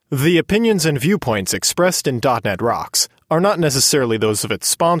The opinions and viewpoints expressed in .NET Rocks are not necessarily those of its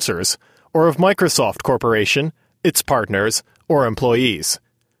sponsors, or of Microsoft Corporation, its partners, or employees.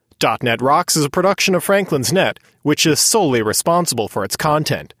 .NET Rocks is a production of Franklin's Net, which is solely responsible for its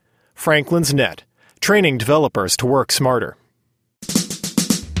content. Franklin's Net, training developers to work smarter.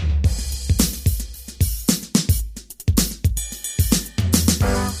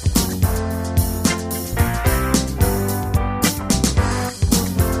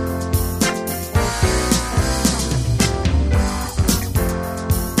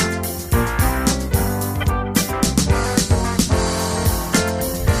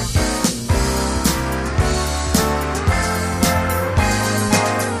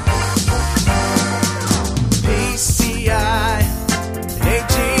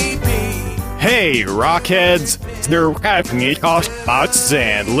 Hey, Rockheads, they're having it hot spots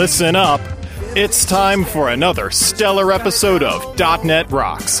and listen up. It's time for another stellar episode of .NET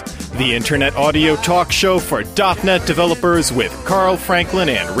Rocks, the internet audio talk show for .NET developers with Carl Franklin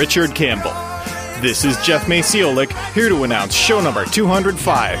and Richard Campbell. This is Jeff Maciolik, here to announce show number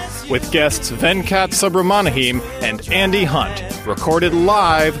 205, with guests Venkat Subramaniam and Andy Hunt, recorded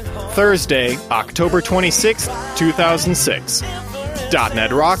live Thursday, October 26, 2006.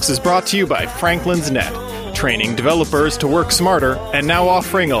 .NET Rocks is brought to you by Franklin's Net, training developers to work smarter, and now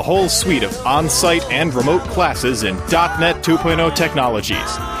offering a whole suite of on-site and remote classes in .NET 2.0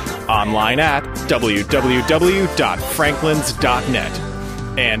 technologies. Online at www.franklins.net.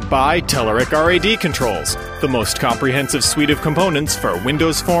 And by Telerik RAD Controls, the most comprehensive suite of components for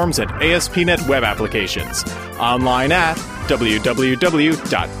Windows Forms and ASP.NET web applications. Online at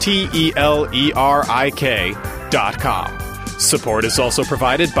www.telerik.com. Support is also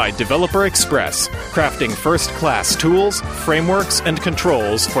provided by Developer Express, crafting first-class tools, frameworks, and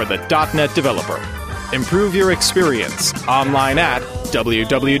controls for the .NET developer. Improve your experience online at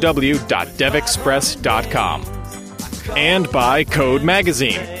www.devexpress.com. And by Code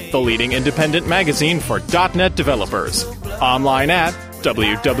Magazine, the leading independent magazine for .NET developers. Online at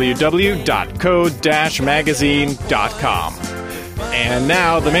www.code-magazine.com. And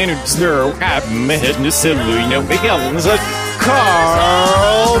now the man who's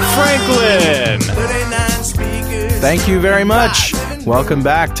Carl Franklin. Thank you very much. Welcome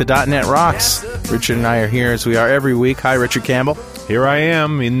back to .NET Rocks. Richard and I are here as we are every week. Hi, Richard Campbell. Here I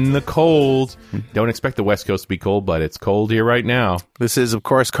am in the cold. Don't expect the West Coast to be cold, but it's cold here right now. This is, of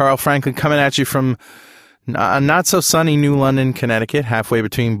course, Carl Franklin coming at you from not-so-sunny New London, Connecticut, halfway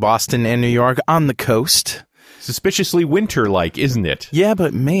between Boston and New York on the coast. Suspiciously winter-like, isn't it? Yeah,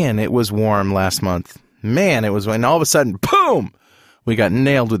 but man, it was warm last month. Man, it was when all of a sudden, boom, we got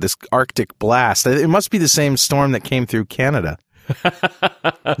nailed with this Arctic blast. It must be the same storm that came through Canada.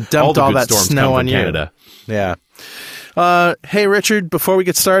 Dumped all that snow on you. Canada. Yeah. Hey, Richard, before we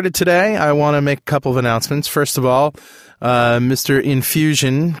get started today, I want to make a couple of announcements. First of all, Mr.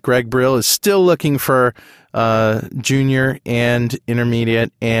 Infusion, Greg Brill, is still looking for junior and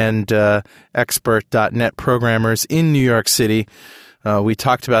intermediate and expert .NET programmers in New York City. We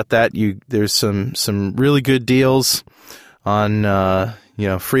talked about that. There's some really good deals on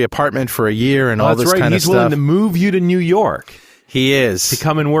free apartment for a year and all this kind of stuff. He's willing to move you to New York. He is. To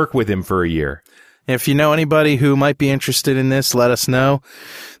come and work with him for a year. If you know anybody who might be interested in this, let us know.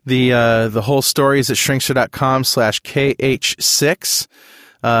 The whole story is at shrinkster.com/KH6.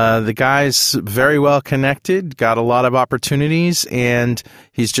 The guy's very well connected, got a lot of opportunities, and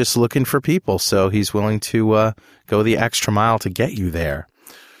he's just looking for people. So he's willing to go the extra mile to get you there.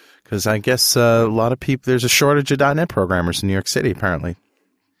 Because I guess a lot of people, there's a shortage of .NET programmers in New York City, apparently.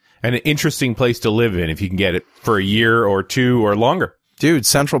 And an interesting place to live in if you can get it for a year or two or longer. Dude,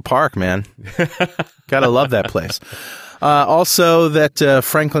 Central Park, man. Gotta love that place. Also, that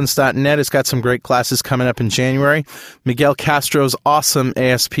Franklins.net has got some great classes coming up in January. Miguel Castro's awesome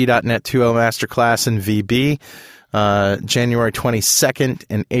ASP.NET 2.0 Masterclass in VB, January 22nd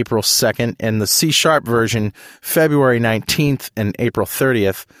and April 2nd, and the C# version, February 19th and April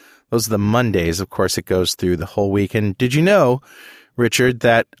 30th. Those are the Mondays. Of course, it goes through the whole week. And did you know, Richard,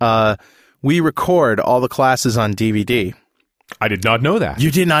 that we record all the classes on DVD? I did not know that. You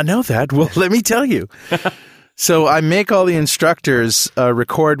did not know that? Well, let me tell you. So I make all the instructors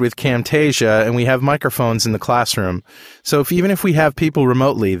record with Camtasia, and we have microphones in the classroom. So even if we have people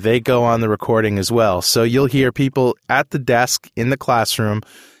remotely, they go on the recording as well. So you'll hear people at the desk in the classroom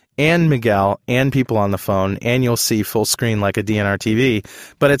and Miguel and people on the phone, and you'll see full screen like a dnrTV.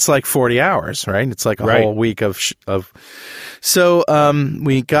 But it's like 40 hours, right? It's like a whole week of. So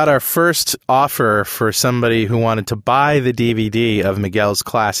we got our first offer for somebody who wanted to buy the DVD of Miguel's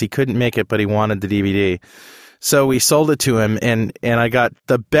class. He couldn't make it, but he wanted the DVD. So we sold it to him, and I got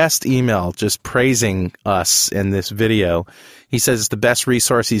the best email just praising us in this video. He says it's the best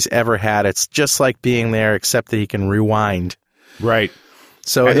resource he's ever had. It's just like being there, except that he can rewind. Right.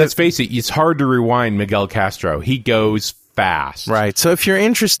 So and let's face it, it's hard to rewind Miguel Castro. He goes fast. Right. So if you're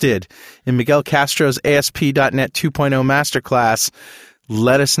interested in Miguel Castro's ASP.NET 2.0 Masterclass,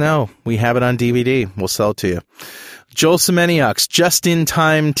 let us know. We have it on DVD. We'll sell it to you. Joel Semeniuk's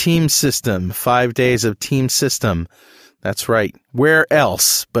Just-in-Time Team System. 5 days of Team System. That's right. Where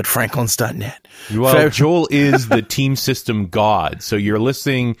else but Franklins.net? Well, Joel is the team system god, so you're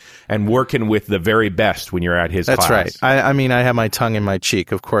listening and working with the very best when you're at his class. That's right. I mean, I have my tongue in my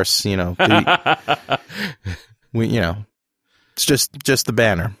cheek. Of course, you know. It's just the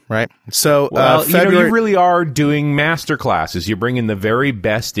banner, right? So, well, you really are doing master classes. You're bringing the very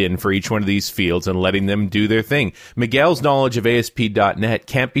best in for each one of these fields and letting them do their thing. Miguel's knowledge of ASP.NET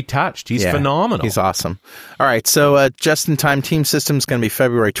can't be touched. He's phenomenal. He's awesome. All right, so Just-in-Time Team System is going to be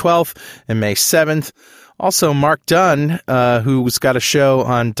February 12th and May 7th. Also, Mark Dunn, who's got a show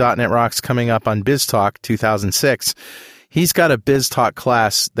on .NET Rocks coming up on BizTalk 2006, he's got a BizTalk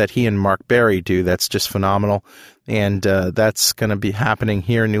class that he and Mark Berry do that's just phenomenal. And that's going to be happening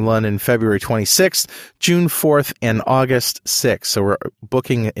here in New London February 26th, June 4th, and August 6th. So we're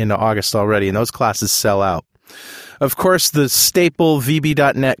booking into August already, and those classes sell out. Of course, the staple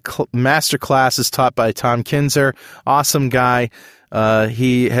VB.NET Masterclass is taught by Tom Kinzer. Awesome guy.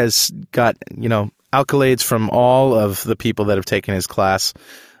 He has got, accolades from all of the people that have taken his class.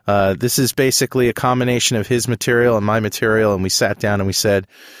 This is basically a combination of his material and my material, and we sat down and we said,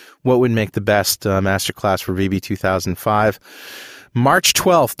 what would make the best masterclass for VB 2005? March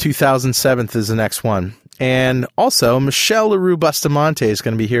 12th, 2007 is the next one. And also, Michelle LaRue Bustamante is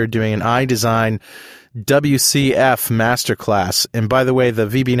going to be here doing an iDesign WCF masterclass. And by the way, the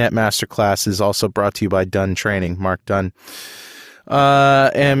VBNet masterclass is also brought to you by Dunn Training, Mark Dunn.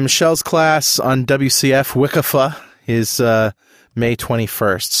 And Michelle's class on WCF WCAFA is May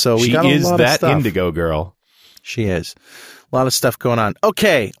 21st. So we got a lot of stuff. She is that indigo girl. She is. A lot of stuff going on.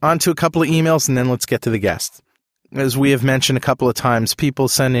 Okay, on to a couple of emails, and then let's get to the guest. As we have mentioned a couple of times, people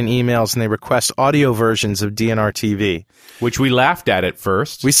send in emails, and they request audio versions of dnrTV. Which we laughed at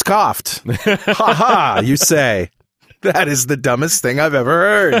first. We scoffed. Ha-ha, you say. That is the dumbest thing I've ever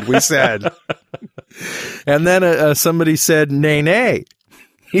heard, we said. And then somebody said, nay, nay.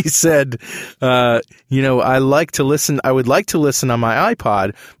 He said, I would like to listen on my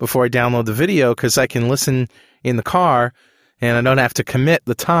iPod before I download the video because I can listen in the car and I don't have to commit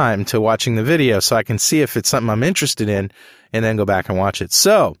the time to watching the video, so I can see if it's something I'm interested in and then go back and watch it.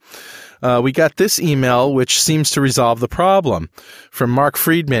 So we got this email, which seems to resolve the problem, from Mark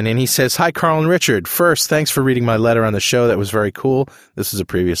Friedman, and he says, Hi, Carl and Richard. First, thanks for reading my letter on the show. That was very cool. This is a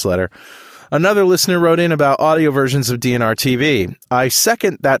previous letter. Another listener wrote in about audio versions of dnrTV. I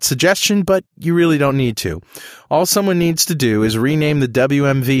second that suggestion, but you really don't need to. All someone needs to do is rename the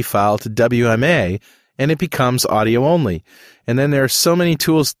WMV file to WMA, and it becomes audio only. And then there are so many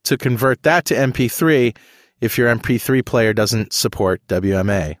tools to convert that to MP3 if your MP3 player doesn't support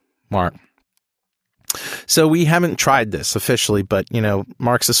WMA. Mark. So we haven't tried this officially, but,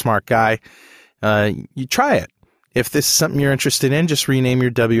 Mark's a smart guy. You try it. If this is something you're interested in, just rename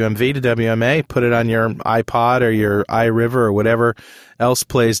your WMV to WMA, put it on your iPod or your iRiver or whatever else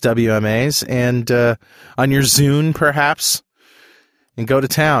plays WMAs, and on your Zune, perhaps, and go to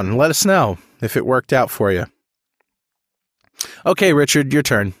town and let us know if it worked out for you. Okay, Richard, your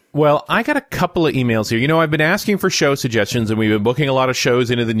turn. Well, I got a couple of emails here. I've been asking for show suggestions, and we've been booking a lot of shows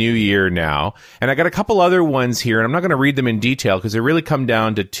into the new year now. And I got a couple other ones here, and I'm not going to read them in detail because they really come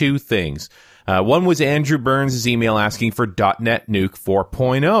down to two things. One was Andrew Burns' email asking for .NET Nuke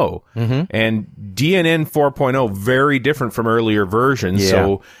 4.0. Mm-hmm. And DNN 4.0, very different from earlier versions. Yeah.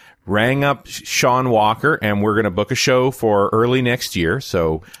 So rang up Sean Walker, and we're going to book a show for early next year.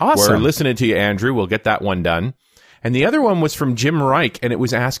 So awesome. We're listening to you, Andrew. We'll get that one done. And the other one was from Jim Reich, and it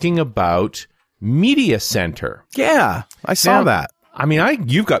was asking about Media Center. Yeah, I saw that. I mean,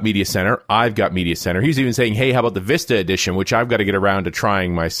 you've got Media Center. I've got Media Center. He's even saying, hey, how about the Vista edition, which I've got to get around to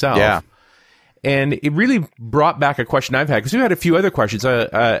trying myself. Yeah. And it really brought back a question I've had, because we've had a few other questions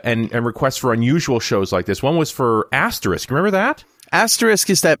and requests for unusual shows like this. One was for Asterisk. Remember that?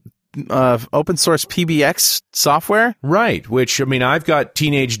 Asterisk is that open source PBX software? Right, which, I've got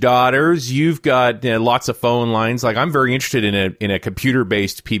teenage daughters. You've got lots of phone lines. Like, I'm very interested in a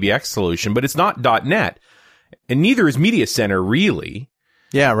computer-based PBX solution, but it's not .NET. And neither is Media Center, really.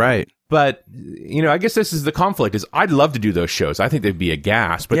 Yeah, right. But, I guess this is the conflict, is I'd love to do those shows. I think they'd be a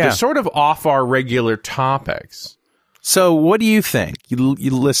gas, but they're sort of off our regular topics. So what do you think, you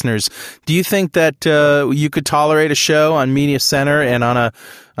listeners? Do you think that you could tolerate a show on Media Center and on a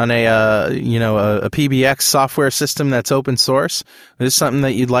PBX software system that's open source? Is this something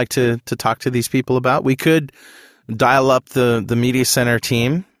that you'd like to talk to these people about? We could dial up the Media Center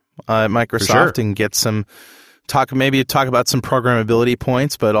team at Microsoft and get some talk about some programmability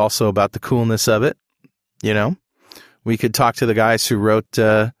points, but also about the coolness of it. We could talk to the guys who wrote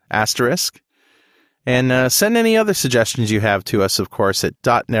Asterisk. And send any other suggestions you have to us, of course, at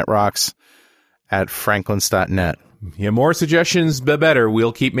 .netrocks@franklins.net. Yeah, more suggestions, the better.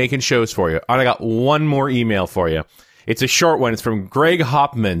 We'll keep making shows for you. I got one more email for you. It's a short one. It's from Greg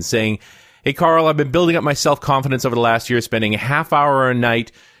Hopman saying, "Hey, Carl, I've been building up my self-confidence over the last year, spending a half hour a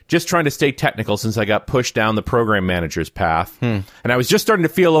night just trying to stay technical since I got pushed down the program manager's path. And I was just starting to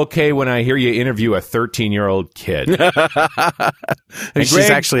feel okay when I hear you interview a 13-year-old kid." And she's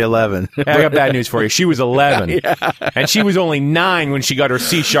actually 11. I got bad news for you. She was 11. And she was only 9 when she got her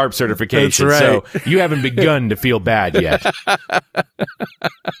C# certification. That's right. So you haven't begun to feel bad yet.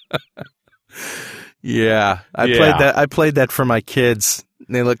 I played that for my kids.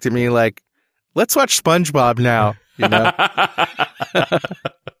 And they looked at me like, "Let's watch SpongeBob now."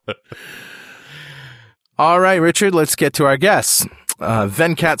 All right, Richard, let's get to our guests.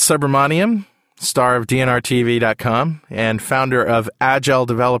 Venkat Subramaniam, star of dnrTV.com and founder of Agile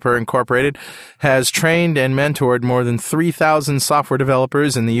Developer Incorporated, has trained and mentored more than 3,000 software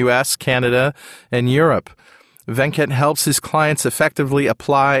developers in the U.S., Canada, and Europe. Venkat helps his clients effectively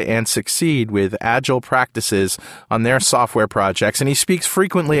apply and succeed with agile practices on their software projects, and he speaks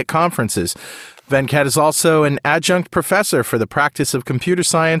frequently at conferences. Venkat is also an adjunct professor for the practice of computer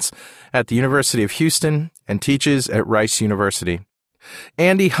science at the University of Houston and teaches at Rice University.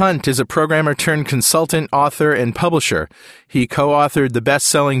 Andy Hunt is a programmer turned consultant, author, and publisher. He co-authored the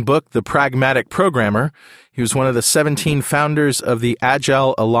best-selling book, The Pragmatic Programmer. He was one of the 17 founders of the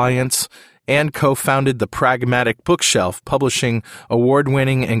Agile Alliance and co-founded the Pragmatic Bookshelf, publishing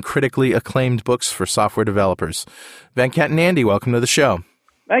award-winning and critically acclaimed books for software developers. Venkat and Andy, welcome to the show.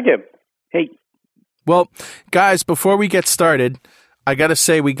 Thank you. Hey. Well, guys, before we get started, I got to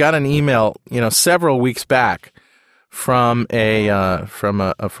say we got an email, several weeks back from a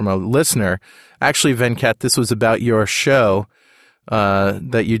listener. Actually, Venkat, this was about your show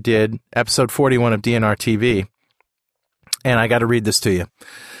that you did, episode 41 of dnrTV, and I got to read this to you.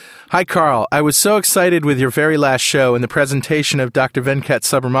 "Hi, Carl. I was so excited with your very last show and the presentation of Dr. Venkat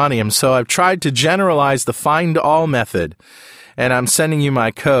Subramaniam, so I've tried to generalize the find all method, and I'm sending you my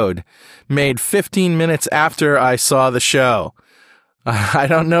code. Made 15 minutes after I saw the show. I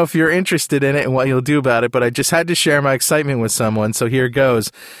don't know if you're interested in it and what you'll do about it, but I just had to share my excitement with someone, so here goes."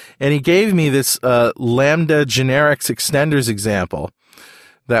 And he gave me this Lambda generics extenders example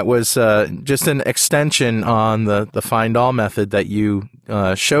that was just an extension on the find all method that you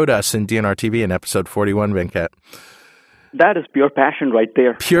showed us in dnrTV in episode 41, Venkat. That is pure passion right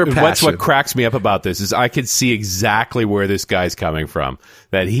there. Pure passion. What's what cracks me up about this is I could see exactly where this guy's coming from.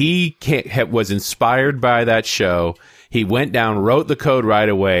 That he was inspired by that show. He went down, wrote the code right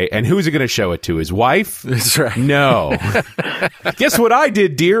away, and who's he going to show it to? His wife? That's right. No. Guess what I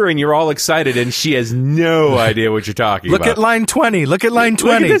did, dear? And you're all excited, and she has no idea what you're talking about. Look at line 20. Look at line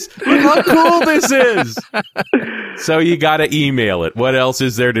 20. Look at this. Look how cool this is. So you got to email it. What else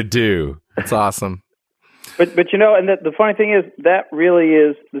is there to do? That's awesome. But and the funny thing is, that really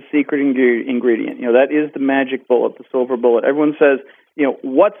is the secret ingredient. That is the magic bullet, the silver bullet. Everyone says,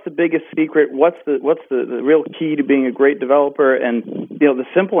 what's the biggest secret? What's the real key to being a great developer? And the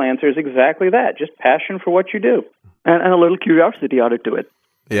simple answer is exactly that: just passion for what you do, and a little curiosity added to it.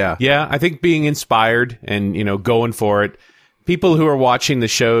 Yeah. I think being inspired and going for it. People who are watching the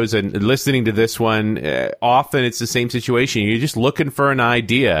shows and listening to this one, often it's the same situation. You're just looking for an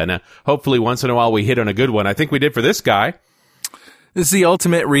idea, and hopefully once in a while we hit on a good one. I think we did for this guy. This is the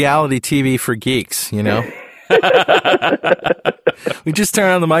ultimate reality TV for geeks, We just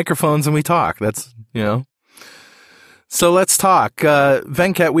turn on the microphones and we talk. That's, So let's talk.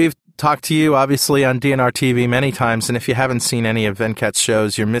 Venkat, we've talked to you, obviously, on dnrTV many times, and if you haven't seen any of Venkat's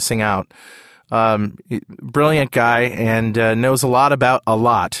shows, you're missing out. Brilliant guy and knows a lot about a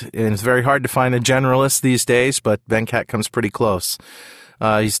lot. And it's very hard to find a generalist these days, but Venkat comes pretty close.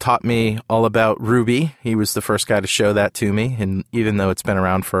 He's taught me all about Ruby. He was the first guy to show that to me, and even though it's been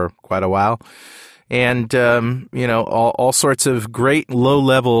around for quite a while. And, all sorts of great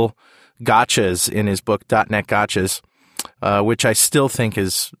low-level gotchas in his book, .NET Gotchas, which I still think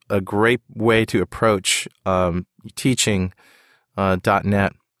is a great way to approach teaching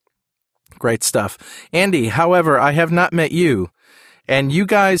 .NET. Great stuff. Andy, however, I have not met you, and you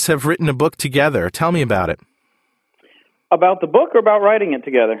guys have written a book together. Tell me about it. About the book or about writing it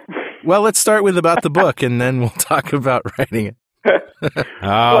together? Well, let's start with about the book, and then we'll talk about writing it.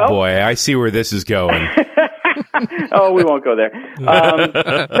 Boy, I see where this is going. Oh, we won't go there.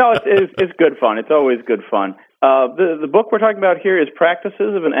 No, it's good fun. It's always good fun. The book we're talking about here is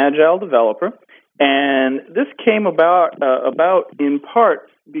Practices of an Agile Developer, and this came about in part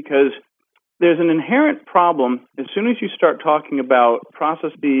because there's an inherent problem as soon as you start talking about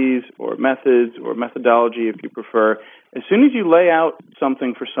processes or methods or methodology, if you prefer. As soon as you lay out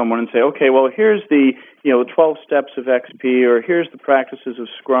something for someone and say, okay, well, here's the 12 steps of XP, or here's the practices of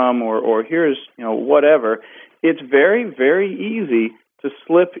Scrum, or here's whatever, it's very, very easy to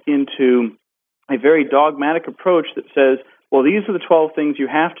slip into a very dogmatic approach that says, well, these are the 12 things you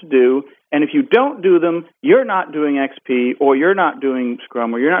have to do, and if you don't do them, you're not doing XP, or you're not doing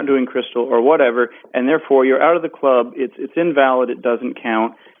Scrum, or you're not doing Crystal, or whatever, and therefore you're out of the club, it's invalid, it doesn't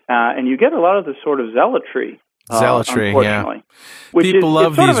count, and you get a lot of this sort of zealotry. Unfortunately, which people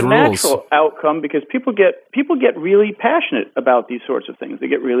love sort these of a rules. natural outcome because people get really passionate about these sorts of things. They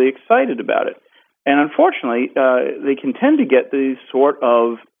get really excited about it, and unfortunately, they can tend to get these sort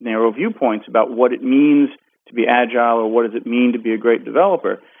of narrow viewpoints about what it means to be agile or what does it mean to be a great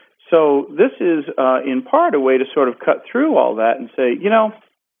developer. So this is, in part, a way to sort of cut through all that and say,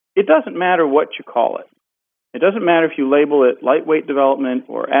 it doesn't matter what you call it. It doesn't matter if you label it lightweight development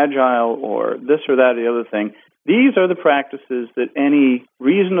or agile or this or that or the other thing. These are the practices that any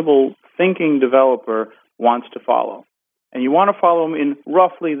reasonable thinking developer wants to follow. And you want to follow them in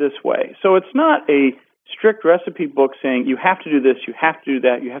roughly this way. So it's not a strict recipe book saying you have to do this, you have to do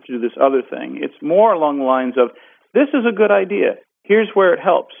that, you have to do this other thing. It's more along the lines of, this is a good idea. Here's where it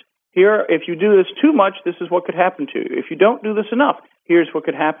helps. Here, if you do this too much, this is what could happen to you. If you don't do this enough, here's what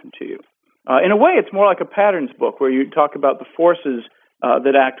could happen to you. In a way, it's more like a patterns book where you talk about the forces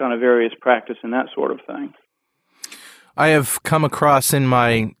that act on a various practice and that sort of thing. I have come across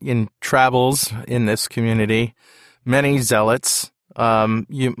in travels in this community many zealots.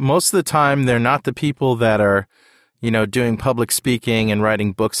 Most of the time, they're not the people that are, doing public speaking and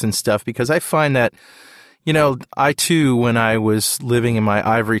writing books and stuff, because I find that, I too, when I was living in my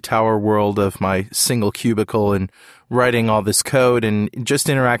ivory tower world of my single cubicle and writing all this code and just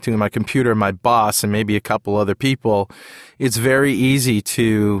interacting with my computer, my boss, and maybe a couple other people, it's very easy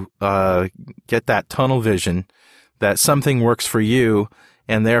to get that tunnel vision that something works for you,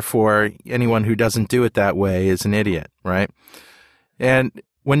 and therefore anyone who doesn't do it that way is an idiot, right? And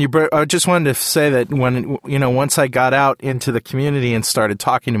I just wanted to say that when, once I got out into the community and started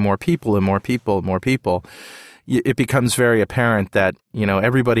talking to more people, it becomes very apparent that,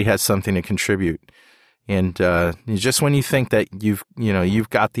 everybody has something to contribute. And just when you think that you've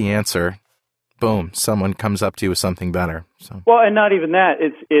got the answer, boom, someone comes up to you with something better. So. Well, and not even that.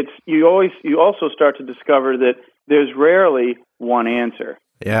 It's you also start to discover that there's rarely one answer.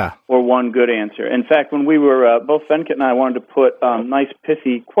 Yeah. Or one good answer. In fact, when we were, both Venkat and I wanted to put nice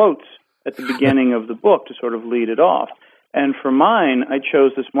pithy quotes at the beginning of the book to sort of lead it off. And for mine, I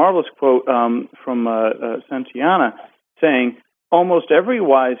chose this marvelous quote from Santayana saying, almost every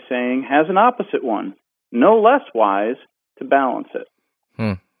wise saying has an opposite one, no less wise to balance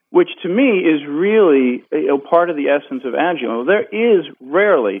it. Which to me is really part of the essence of Agile. There is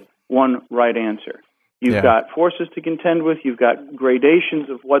rarely one right answer. You've got forces to contend with. You've got gradations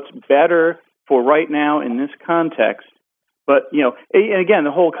of what's better for right now in this context. But, and again,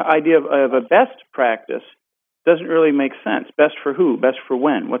 the whole idea of a best practice doesn't really make sense. Best for who? Best for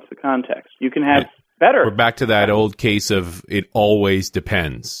when? What's the context? You can have better. We're back to that old case of it always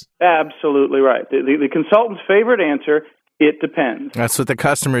depends. Absolutely right. The consultant's favorite answer, it depends. That's what the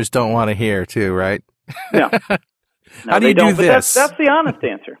customers don't want to hear, too, right? No. How do you do this? That's the honest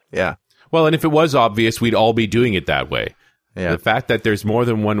answer. Yeah. Well, and if it was obvious, we'd all be doing it that way. Yeah. The fact that there's more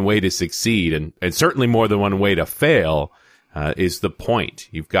than one way to succeed, and certainly more than one way to fail, is the point.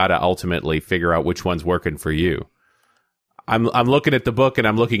 You've got to ultimately figure out which one's working for you. I'm looking at the book, and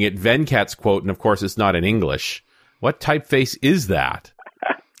I'm looking at Venkat's quote, and of course it's not in English. What typeface is that?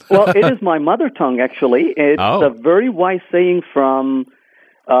 Well, it is my mother tongue, actually. It's a very wise saying from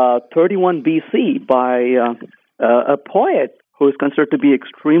 31 BC by a poet who is considered to be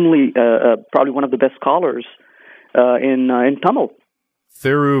extremely, probably one of the best scholars in Tamil.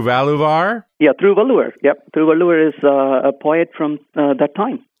 Thiruvalluvar? Yeah, Thiruvalluvar. Yep, Thiruvalluvar is a poet from that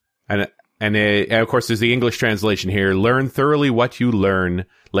time. And of course, there's the English translation here. Learn thoroughly what you learn.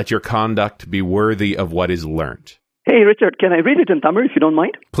 Let your conduct be worthy of what is learnt. Hey, Richard, can I read it in Tamil if you don't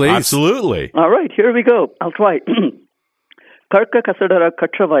mind? Please. Absolutely. All right, here we go. I'll try. Karka kasadara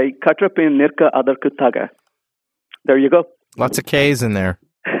katravai katrapin nirka adarkutaga. There you go. Lots of K's in there.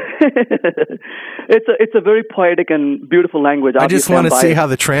 It's a very poetic and beautiful language. I just want to see how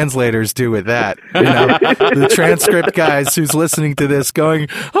the translators do with that. You know, the transcript guys who's listening to this going,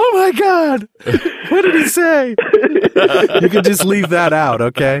 "Oh my God, what did he say?" You can just leave that out,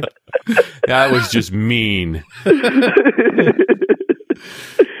 okay? That was just mean.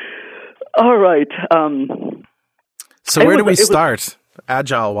 All right. So where do we start,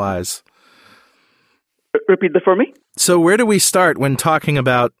 Agile-wise? Repeat that for me. So where do we start when talking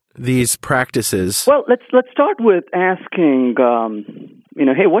about these practices? Well, let's start with asking,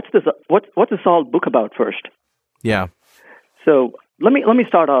 hey, what's this all book about first? Yeah. So let me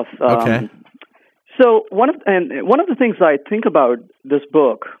start off. Okay. So one of the things I think about this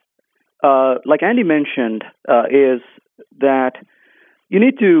book, like Andy mentioned, is that you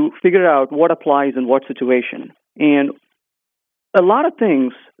need to figure out what applies in what situation. And a lot of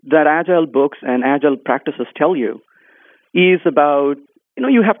things that Agile books and Agile practices tell you is about,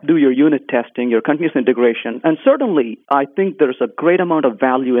 you have to do your unit testing, your continuous integration. And certainly, I think there's a great amount of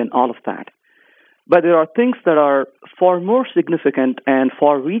value in all of that. But there are things that are far more significant and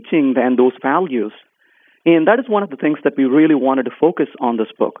far-reaching than those values. And that is one of the things that we really wanted to focus on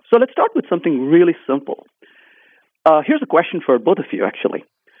this book. So let's start with something really simple. Here's a question for both of you, actually.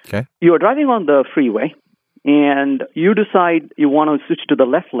 Okay. You are driving on the freeway, and you decide you want to switch to the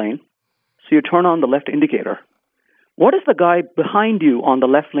left lane, so you turn on the left indicator. What does the guy behind you on the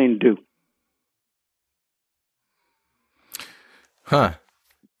left lane do? Huh.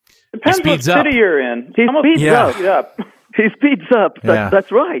 Depends what city you're in. He speeds up. He speeds up.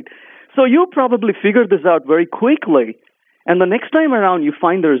 That's right. So you probably figured this out very quickly. And the next time around, you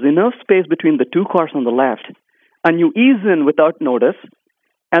find there's enough space between the two cars on the left, and you ease in without notice,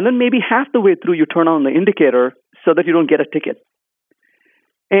 and then maybe half the way through, you turn on the indicator so that you don't get a ticket.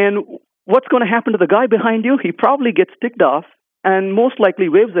 And what's going to happen to the guy behind you? He probably gets ticked off and most likely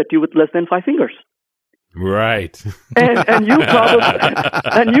waves at you with less than 5 fingers. Right. And you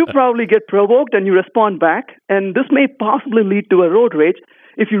probably get provoked and you respond back. And this may possibly lead to a road rage.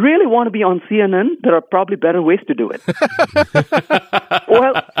 If you really want to be on CNN, there are probably better ways to do it.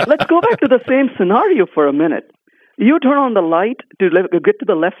 Well, let's go back to the same scenario for a minute. You turn on the light to get to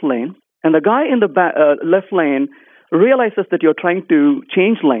the left lane, and the guy in the left lane realizes that you're trying to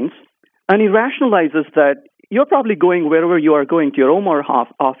change lanes, and he rationalizes that you're probably going wherever you are going, to your home or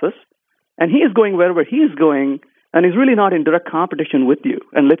office, and he is going wherever he is going, and he's really not in direct competition with you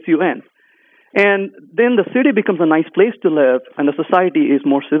and lets you in. And then the city becomes a nice place to live, and the society is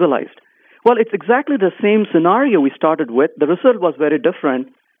more civilized. Well, it's exactly the same scenario we started with. The result was very different.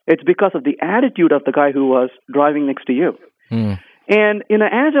 It's because of the attitude of the guy who was driving next to you. And in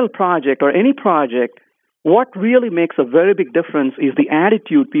an Agile project or any project, what really makes a very big difference is the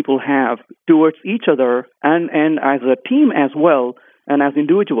attitude people have towards each other and as a team as well and as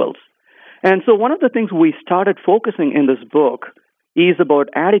individuals. And so one of the things we started focusing in this book is about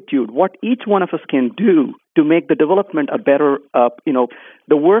attitude, what each one of us can do to make the development a better,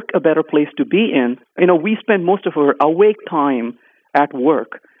 the work a better place to be in. We spend most of our awake time at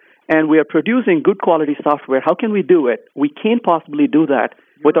work, and we are producing good quality software. How can we do it? We can't possibly do that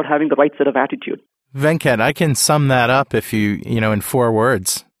without having the right set of attitude. Venkat, I can sum that up if in 4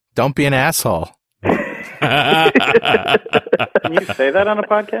 words. Don't be an asshole. Can you say that on a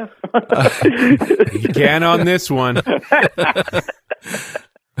podcast? You can on this one.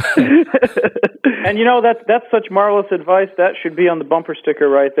 And that's such marvelous advice. That should be on the bumper sticker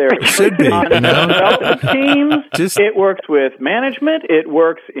right there. It should be. On development teams, it works with management. It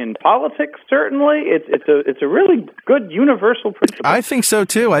works in politics. Certainly, it's a really good universal principle. I think so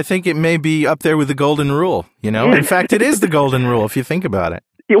too. I think it may be up there with the golden rule. In fact, it is the golden rule if you think about it.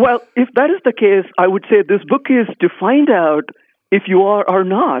 Well, if that is the case, I would say this book is to find out if you are or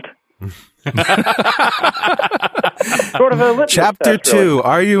not. Sort of a litmus Chapter test, 2, really.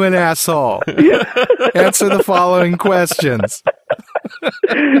 Are you an asshole? Answer the following questions.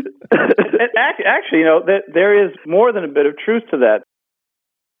 Actually, there is more than a bit of truth to that.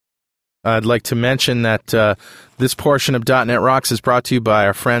 I'd like to mention that this portion of .NET Rocks is brought to you by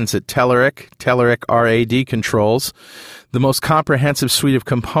our friends at Telerik RAD Controls, the most comprehensive suite of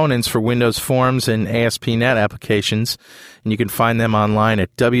components for Windows Forms and ASP.NET applications. And you can find them online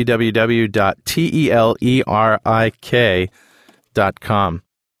at www.telerik.com.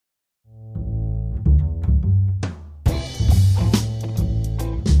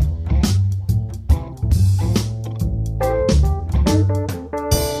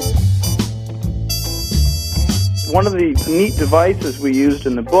 One of the neat devices we used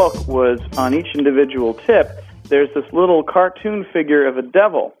in the book was on each individual tip, there's this little cartoon figure of a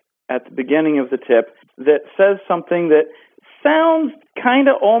devil at the beginning of the tip that says something that sounds kind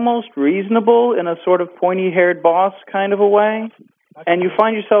of almost reasonable in a sort of pointy-haired boss kind of a way. And you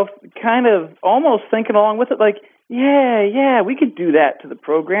find yourself kind of almost thinking along with it, like, yeah, we could do that to the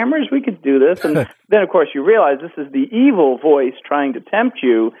programmers. We could do this. And then, of course, you realize this is the evil voice trying to tempt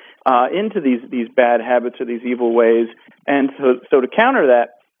you into these bad habits or these evil ways. And so to counter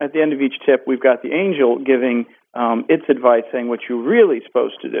that, at the end of each tip, we've got the angel giving its advice, saying what you're really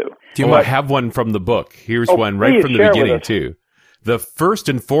supposed to do. I have one from the book. Here's one right from the beginning, too. The first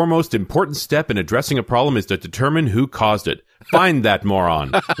and foremost important step in addressing a problem is to determine who caused it. Find that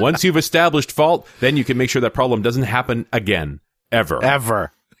moron. Once you've established fault, then you can make sure that problem doesn't happen again. Ever.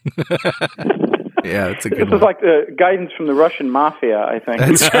 Yeah, that's a good one. This is like guidance from the Russian mafia, I think.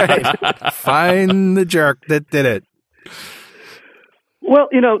 That's right. Find the jerk that did it. Well,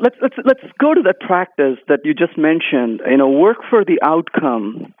 let's go to that practice that you just mentioned. Work for the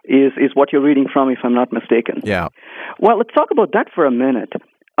outcome is what you're reading from, if I'm not mistaken. Yeah. Well, let's talk about that for a minute.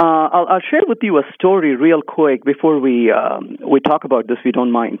 I'll share with you a story real quick before we talk about this, if you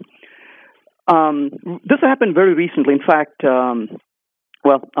don't mind. This happened very recently. In fact,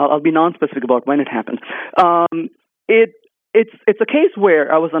 I'll be non-specific about when it happened. It's a case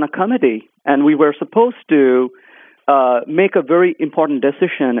where I was on a committee, and we were supposed to make a very important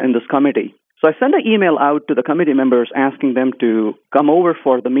decision in this committee. So I sent an email out to the committee members asking them to come over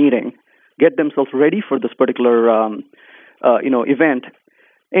for the meeting, get themselves ready for this particular event.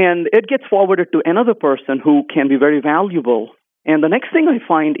 And it gets forwarded to another person who can be very valuable. And the next thing I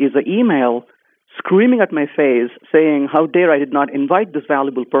find is an email screaming at my face saying, how dare I did not invite this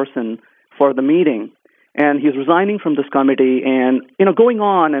valuable person for the meeting. And he's resigning from this committee and, going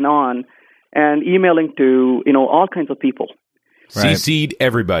on and emailing to, all kinds of people. Right. CC'd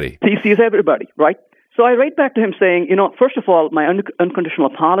everybody. CC's everybody, right? So I write back to him saying, first of all, my unconditional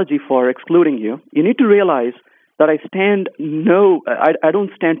apology for excluding you. You need to realize that I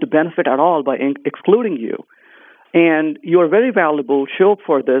don't stand to benefit at all by excluding you. And you are very valuable. Show up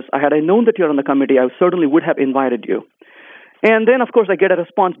for this. Had I known that you're on the committee, I certainly would have invited you. And then, of course, I get a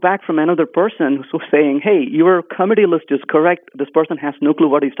response back from another person who's saying, hey, your committee list is correct. This person has no clue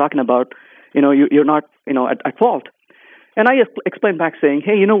what he's talking about. You're not, at fault. And I explained back saying,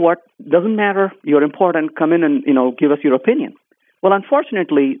 hey, you know what? Doesn't matter. You're important. Come in and, give us your opinion. Well,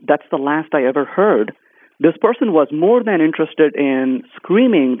 unfortunately, that's the last I ever heard. This person was more than interested in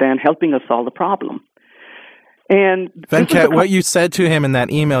screaming than helping us solve the problem. And Venkat, what you said to him in that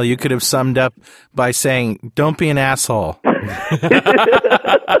email, you could have summed up by saying, don't be an asshole. See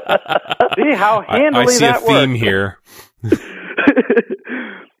how handily I see that a theme works. here.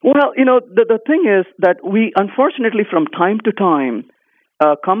 Well, the thing is that we, unfortunately, from time to time,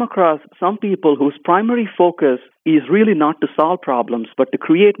 come across some people whose primary focus is really not to solve problems, but to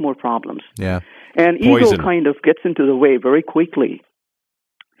create more problems. Yeah. And Poison. ego kind of gets into the way very quickly.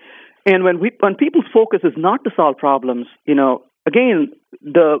 And when people's focus is not to solve problems, again,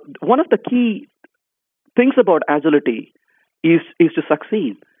 one of the key things about agility is to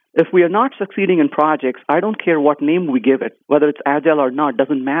succeed. If we are not succeeding in projects, I don't care what name we give it, whether it's agile or not,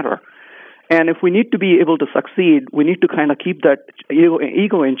 doesn't matter. And if we need to be able to succeed, we need to kind of keep that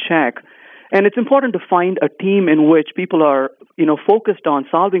ego in check. And it's important to find a team in which people are, focused on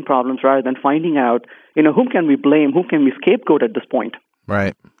solving problems rather than finding out, whom can we blame, whom can we scapegoat at this point.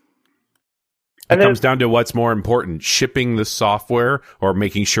 Right. It comes down to what's more important, shipping the software or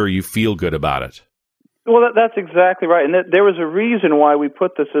making sure you feel good about it. Well, that's exactly right. And there was a reason why we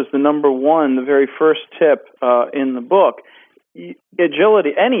put this as the number one, the very first tip in the book.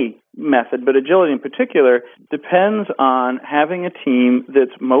 Agility, any method, but agility in particular, depends on having a team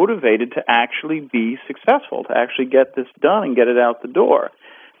that's motivated to actually be successful, to actually get this done and get it out the door.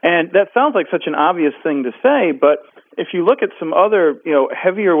 And that sounds like such an obvious thing to say, but if you look at some other,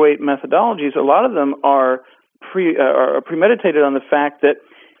 heavier weight methodologies, a lot of them are premeditated on the fact that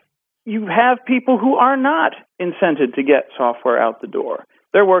you have people who are not incented to get software out the door.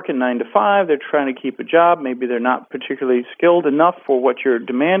 They're working 9 to 5. They're trying to keep a job. Maybe they're not particularly skilled enough for what you're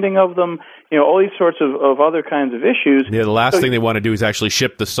demanding of them. All these sorts of other kinds of issues. Yeah, the last thing they want to do is actually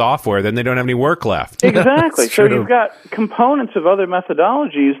ship the software. Then they don't have any work left. Exactly. So you've got components of other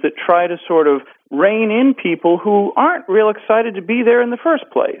methodologies that try to sort of rein in people who aren't real excited to be there in the first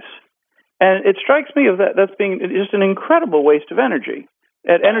place. And it strikes me that's being just an incredible waste of energy.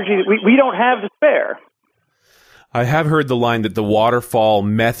 Energy that we don't have to spare. I have heard the line that the waterfall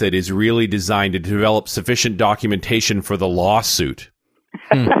method is really designed to develop sufficient documentation for the lawsuit.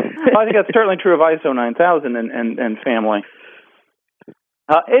 I think that's certainly true of ISO 9000 and family.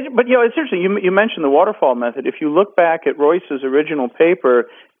 But it's interesting. You mentioned the waterfall method. If you look back at Royce's original paper,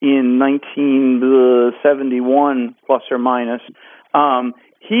 in 1971, plus or minus.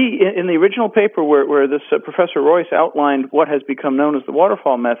 He, in the original paper where this Professor Royce outlined what has become known as the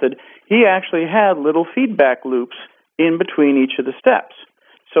waterfall method, he actually had little feedback loops in between each of the steps,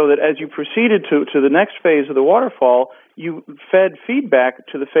 so that as you proceeded to the next phase of the waterfall, you fed feedback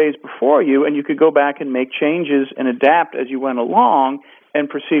to the phase before you, and you could go back and make changes and adapt as you went along and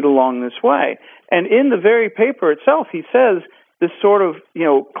proceed along this way. And in the very paper itself, he says this sort of,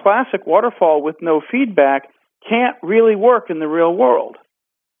 classic waterfall with no feedback can't really work in the real world.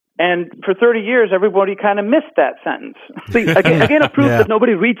 And for 30 years, everybody kind of missed that sentence. See, again, a proof that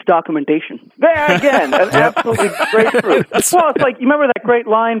nobody reads documentation. There again, an absolutely great proof. Well, it's like, you remember that great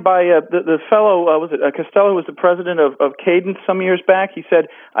line by the fellow, Costello, who was the president of Cadence some years back? He said,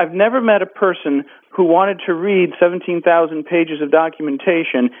 "I've never met a person who wanted to read 17,000 pages of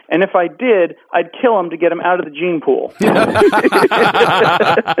documentation, and if I did, I'd kill him to get him out of the gene pool."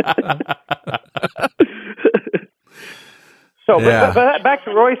 So, but back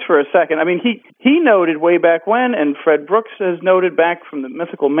to Royce for a second. I mean, he noted way back when, and Fred Brooks has noted back from the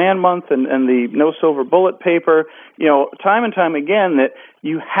Mythical Man Month and the No Silver Bullet paper, time and time again, that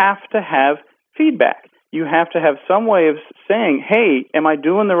you have to have feedback. You have to have some way of saying, hey, am I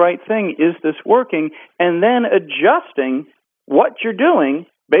doing the right thing? Is this working? And then adjusting what you're doing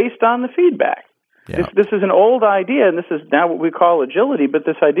based on the feedback. Yeah. This is an old idea, and this is now what we call agility, but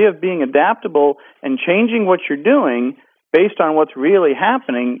this idea of being adaptable and changing what you're doing based on what's really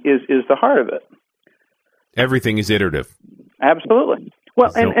happening is the heart of it. Everything is iterative. Absolutely.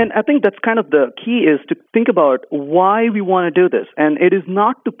 Well, and I think that's kind of the key, is to think about why we want to do this. And it is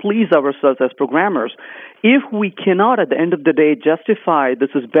not to please ourselves as programmers. If we cannot, at the end of the day, justify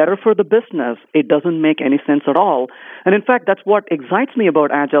this is better for the business, it doesn't make any sense at all. And in fact, that's what excites me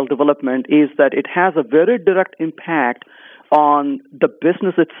about Agile development, is that it has a very direct impact on the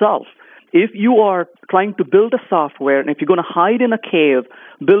business itself. If you are trying to build a software, and if you're going to hide in a cave,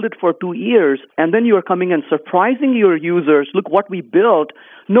 build it for 2 years, and then you are coming and surprising your users, look what we built,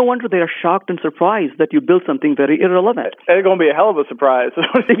 no wonder they are shocked and surprised that you built something very irrelevant. It's going to be a hell of a surprise.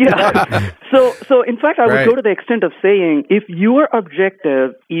 Yeah. So in fact, I would go to the extent of saying, if your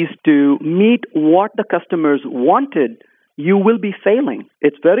objective is to meet what the customers wanted, you will be failing.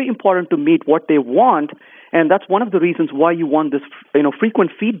 It's very important to meet what they want, and that's one of the reasons why you want this,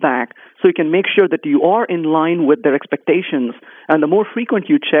 frequent feedback, so you can make sure that you are in line with their expectations. And the more frequent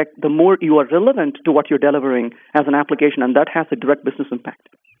you check, the more you are relevant to what you're delivering as an application, and that has a direct business impact.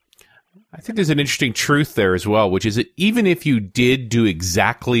 I think there's an interesting truth there as well, which is that even if you did do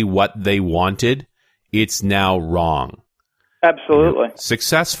exactly what they wanted, it's now wrong. Absolutely.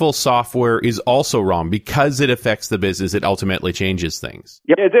 Successful software is also wrong because it affects the business. It ultimately changes things.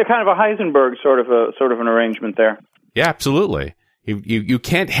 Yep. It's kind of a Heisenberg sort of an arrangement there. Yeah, absolutely. You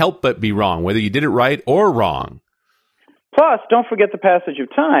can't help but be wrong, whether you did it right or wrong. Plus, don't forget the passage of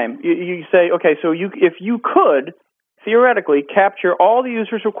time. You say, okay, so if you could theoretically capture all the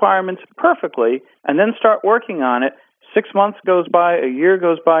user's requirements perfectly and then start working on it, 6 months goes by, a year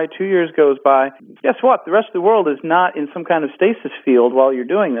goes by, 2 years goes by. Guess what? The rest of the world is not in some kind of stasis field while you're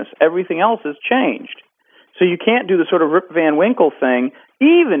doing this. Everything else has changed. So you can't do the sort of Rip Van Winkle thing.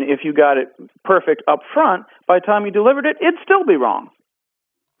 Even if you got it perfect up front, by the time you delivered it, it'd still be wrong.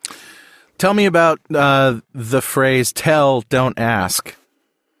 Tell me about the phrase, tell, don't ask.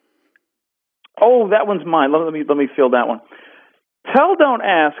 Oh, that one's mine. Let me field that one. Tell, don't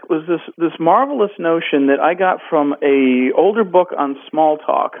ask was this marvelous notion that I got from a older book on small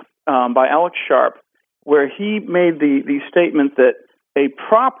talk by Alex Sharp, where he made the statement that a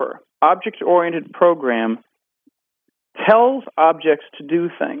proper object-oriented program tells objects to do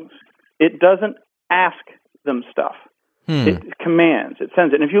things. It doesn't ask them stuff. It commands. It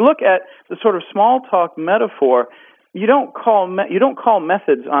sends it. And if you look at the sort of small talk metaphor, you don't call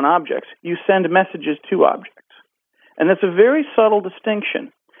methods on objects. You send messages to objects. And that's a very subtle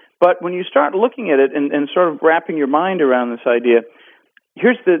distinction. But when you start looking at it and sort of wrapping your mind around this idea,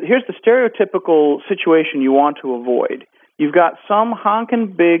 here's the stereotypical situation you want to avoid. You've got some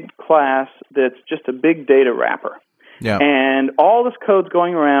honking big class that's just a big data wrapper. Yeah. And all this code's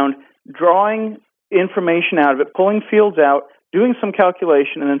going around, drawing information out of it, pulling fields out, doing some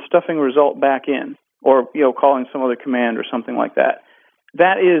calculation, and then stuffing a result back in, or calling some other command or something like that.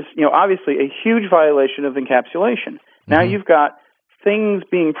 That is, obviously a huge violation of encapsulation. Now you've got things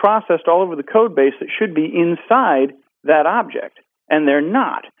being processed all over the code base that should be inside that object, and they're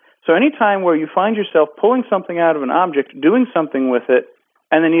not. So anytime where you find yourself pulling something out of an object, doing something with it,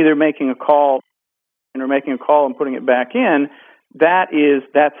 and then either making a call and putting it back in,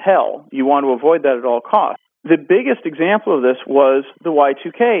 that's hell. You want to avoid that at all costs. the biggest example of this was the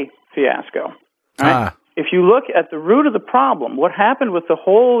Y2K fiasco. Right? If you look at the root of the problem, what happened with the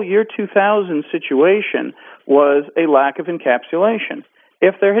whole year 2000 situation was a lack of encapsulation.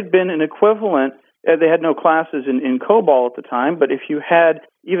 If there had been an equivalent, they had no classes in COBOL at the time, but if you had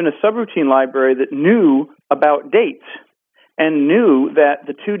even a subroutine library that knew about dates and knew that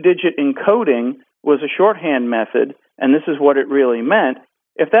the two-digit encoding was a shorthand method, and this is what it really meant,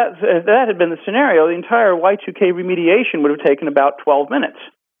 if that had been the scenario, the entire Y2K remediation would have taken about 12 minutes.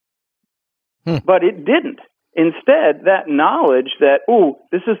 But it didn't. Instead, that knowledge that,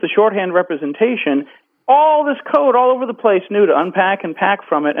 this is the shorthand representation, all this code all over the place knew to unpack and pack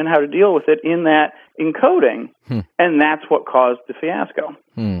from it and how to deal with it in that encoding, and that's what caused the fiasco.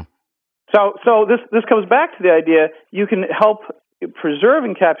 So this comes back to the idea you can help preserve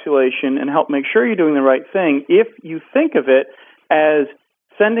encapsulation and help make sure you're doing the right thing if you think of it as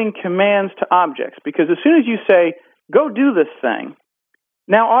sending commands to objects. Because as soon as you say, go do this thing,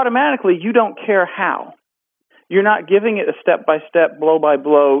 now automatically you don't care how. You're not giving it a step-by-step,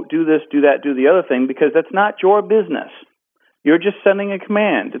 blow-by-blow, do this, do that, do the other thing, because that's not your business. You're just sending a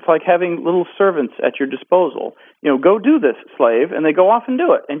command. It's like having little servants at your disposal. Go do this, slave, and they go off and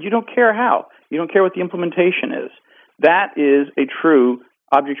do it, and you don't care how. You don't care what the implementation is. That is a true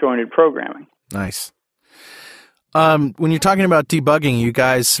object-oriented programming. Nice. When you're talking about debugging, you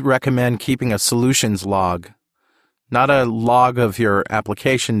guys recommend keeping a solutions log. Not a log of your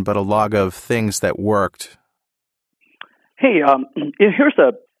application, but a log of things that worked. Hey, here's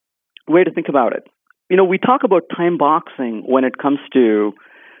a way to think about it. We talk about time boxing when it comes to,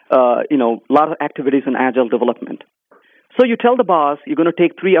 a lot of activities in Agile development. So you tell the boss you're going to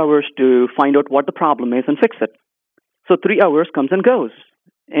take 3 hours to find out what the problem is and fix it. So 3 hours comes and goes.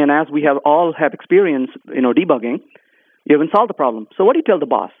 And as we all have experience, debugging, you haven't solved the problem. So what do you tell the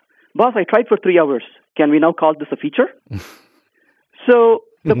boss? Boss, I tried for 3 hours. Can we now call this a feature? So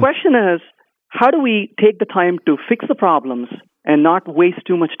the question is, how do we take the time to fix the problems and not waste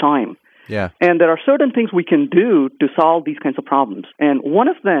too much time? Yeah. And there are certain things we can do to solve these kinds of problems. And one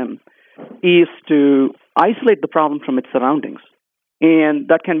of them is to isolate the problem from its surroundings. And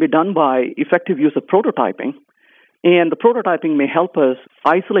that can be done by effective use of prototyping. And the prototyping may help us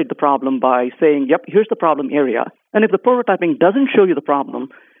isolate the problem by saying, yep, here's the problem area. And if the prototyping doesn't show you the problem,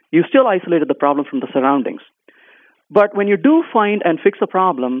 you still isolated the problem from the surroundings. But when you do find and fix a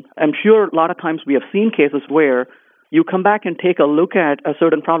problem, I'm sure a lot of times we have seen cases where you come back and take a look at a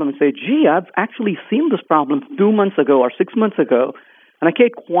certain problem and say, gee, I've actually seen this problem 2 months ago or 6 months ago, and I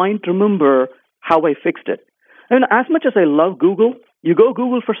can't quite remember how I fixed it. And as much as I love Google, you go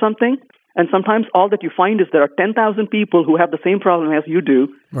Google for something, and sometimes all that you find is there are 10,000 people who have the same problem as you do,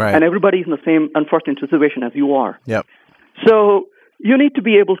 right, and everybody's in the same unfortunate situation as you are. Yep. So you need to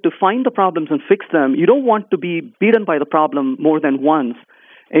be able to find the problems and fix them. You don't want to be beaten by the problem more than once.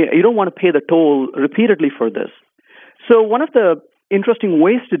 You don't want to pay the toll repeatedly for this. So one of the interesting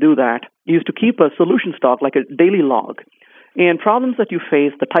ways to do that is to keep a solution stock, like a daily log, and problems that you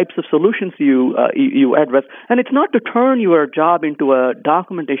face, the types of solutions you address. And it's not to turn your job into a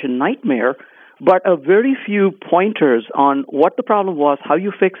documentation nightmare, but a very few pointers on what the problem was, how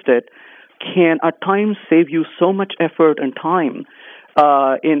you fixed it, can at times save you so much effort and time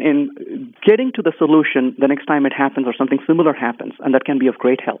in getting to the solution the next time it happens or something similar happens, and that can be of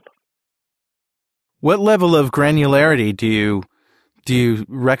great help. What level of granularity do you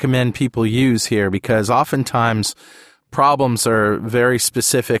recommend people use here? Because oftentimes problems are very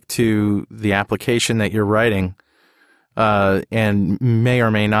specific to the application that you're writing and may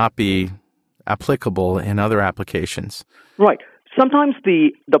or may not be applicable in other applications. Right. Sometimes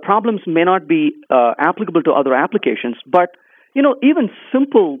the problems may not be applicable to other applications, but even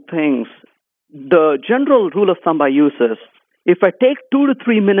simple things, the general rule of thumb I use is, if I take 2 to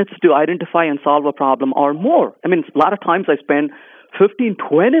 3 minutes to identify and solve a problem or more, a lot of times I spend 15,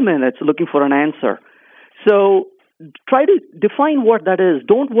 20 minutes looking for an answer. So try to define what that is.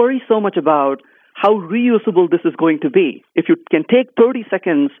 Don't worry so much about how reusable this is going to be. If you can take 30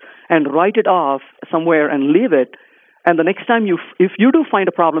 seconds and write it off somewhere and leave it, and the next time if you do find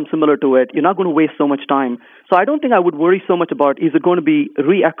a problem similar to it, you're not going to waste so much time. So I don't think I would worry so much about, is it going to be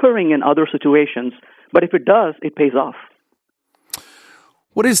reoccurring in other situations? But if it does, it pays off.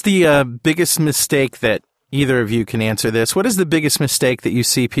 What is the biggest mistake that either of you can answer this? What is the biggest mistake that you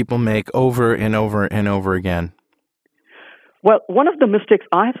see people make over and over and over again? Well, one of the mistakes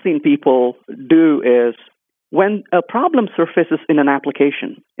I've seen people do is when a problem surfaces in an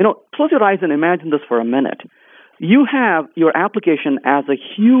application, close your eyes and imagine this for a minute. You have your application as a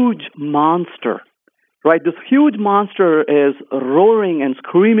huge monster, right? This huge monster is roaring and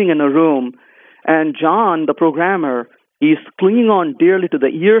screaming in a room, And John, the programmer, is clinging on dearly to the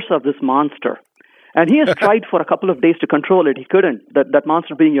ears of this monster. And he has tried for a couple of days to control it. He couldn't, that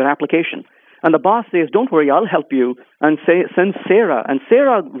monster being your application. And the boss says, don't worry, I'll help you, and sends Sarah. And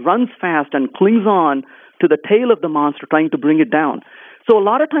Sarah runs fast and clings on to the tail of the monster, trying to bring it down. So a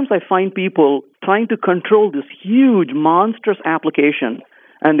lot of times I find people trying to control this huge, monstrous application,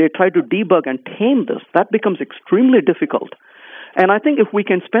 and they try to debug and tame this. That becomes extremely difficult. And I think if we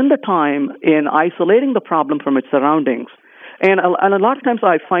can spend the time in isolating the problem from its surroundings, and a lot of times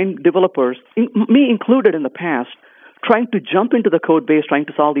I find developers, me included in the past, trying to jump into the code base, trying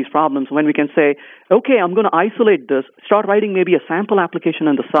to solve these problems, when we can say, okay, I'm going to isolate this, start writing maybe a sample application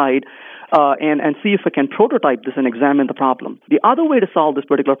on the side, and see if I can prototype this and examine the problem. The other way to solve this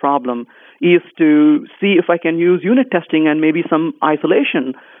particular problem is to see if I can use unit testing and maybe some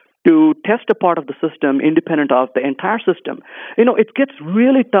isolation to test a part of the system independent of the entire system. It gets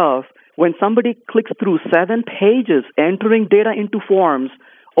really tough when somebody clicks through 7 pages entering data into forms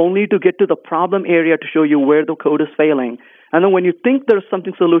only to get to the problem area to show you where the code is failing. And then when you think there's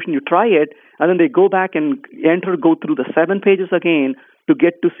something solution, you try it, and then they go back and go through the 7 pages again to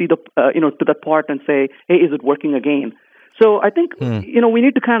get to see the, to that part and say, hey, is it working again? So I think, we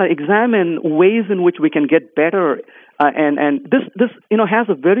need to kind of examine ways in which we can get better. And this has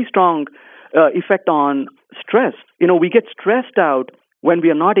a very strong effect on stress. We get stressed out when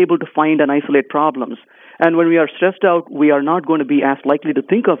we are not able to find and isolate problems. And when we are stressed out, we are not going to be as likely to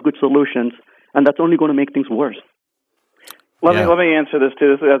think of good solutions, and that's only going to make things worse. Let me answer this,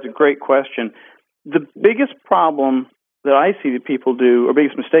 too. That's a great question. The biggest problem that I see that people do, or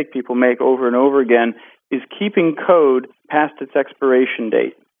biggest mistake people make over and over again, is keeping code past its expiration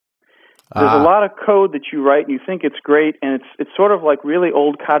date. There's a lot of code that you write and you think it's great, and it's sort of like really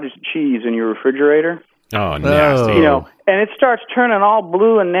old cottage cheese in your refrigerator. Oh, nasty. And it starts turning all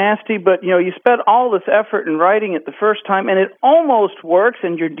blue and nasty, but, you spent all this effort in writing it the first time, and it almost works,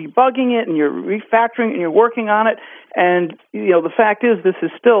 and you're debugging it, and you're refactoring it, and you're working on it, and, the fact is this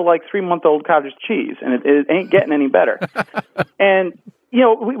is still like 3-month-old cottage cheese, and it ain't getting any better. And,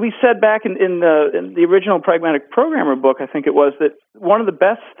 we said back in the original Pragmatic Programmer book, I think it was, that one of the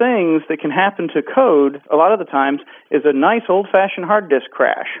best things that can happen to code a lot of the times is a nice old-fashioned hard disk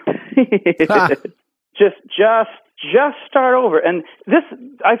crash. Just start over. And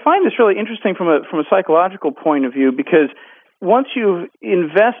I find this really interesting from a psychological point of view, because once you've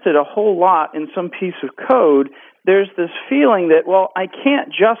invested a whole lot in some piece of code, there's this feeling that, well, I can't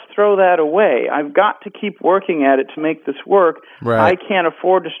just throw that away. I've got to keep working at it to make this work. Right. I can't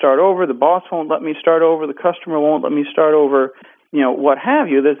afford to start over. The boss won't let me start over. The customer won't let me start over. What have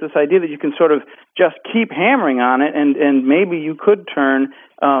you. There's this idea that you can sort of just keep hammering on it, and maybe you could turn,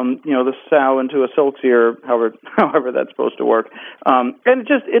 the sow into a silksier, however that's supposed to work. And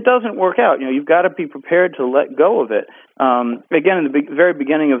it doesn't work out. You've got to be prepared to let go of it. Again, in the very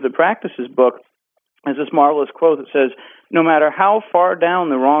beginning of the Practices book, there's this marvelous quote that says, no matter how far down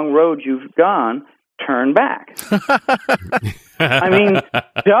the wrong road you've gone, turn back. I mean,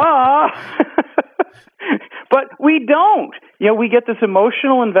 duh. But we don't. We get this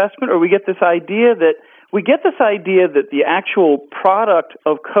emotional investment, or we get this idea that the actual product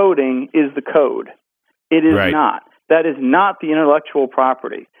of coding is the code. It is not. That is not the intellectual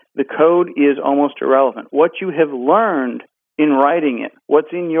property. The code is almost irrelevant. What you have learned in writing it,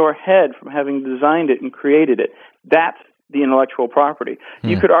 what's in your head from having designed it and created it, that's the intellectual property.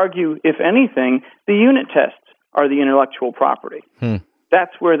 You could argue, if anything, the unit tests are the intellectual property.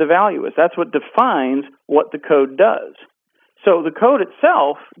 That's where the value is. That's what defines what the code does. So the code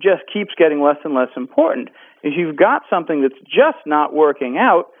itself just keeps getting less and less important. If you've got something that's just not working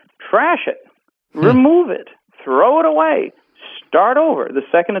out, trash it, remove it, throw it away, start over. The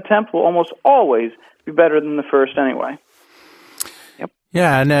second attempt will almost always be better than the first anyway. Yep.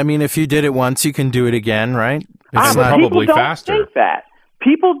 Yeah, and I mean, if you did it once, you can do it again, right? It's probably faster. Think that.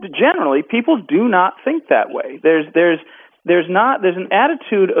 People do not think that way. There's an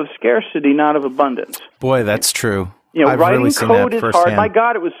attitude of scarcity, not of abundance. Boy, that's true. I've writing really code is firsthand. hard. My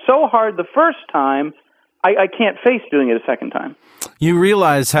God, it was so hard the first time, I can't face doing it a second time. You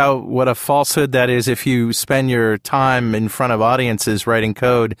realize what a falsehood that is if you spend your time in front of audiences writing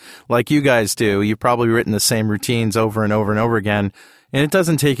code like you guys do. You've probably written the same routines over and over and over again, and it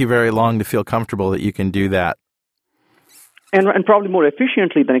doesn't take you very long to feel comfortable that you can do that. And probably more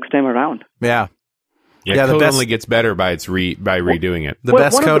efficiently the next time around. Yeah. Yeah, code only gets better by redoing it. The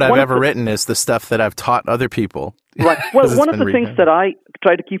best code I've ever written is the stuff that I've taught other people. Right. Well, one of the things that I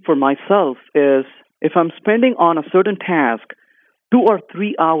try to keep for myself is if I'm spending on a certain task 2 or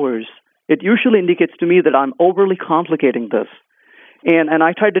 3 hours, it usually indicates to me that I'm overly complicating this. And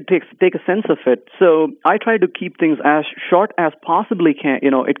I try to take a sense of it. So I try to keep things as short as possibly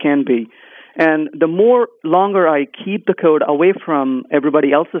it can be. And the more longer I keep the code away from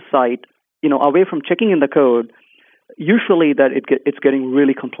everybody else's site, away from checking in the code, usually that it's getting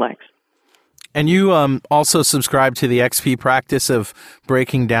really complex. And you also subscribe to the XP practice of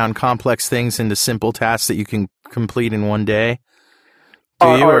breaking down complex things into simple tasks that you can complete in one day?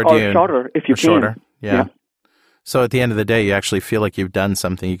 Or shorter, if you can. Shorter, yeah. So at the end of the day, you actually feel like you've done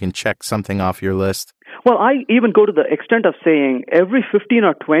something. You can check something off your list. Well, I even go to the extent of saying every 15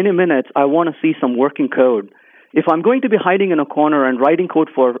 or 20 minutes, I want to see some working code. If I'm going to be hiding in a corner and writing code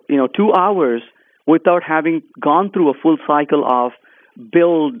for 2 hours without having gone through a full cycle of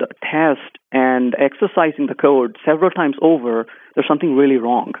build, test, and exercising the code several times over, there's something really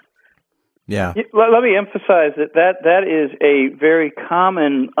wrong. Yeah. Let me emphasize that is a very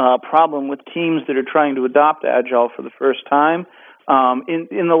common problem with teams that are trying to adopt Agile for the first time.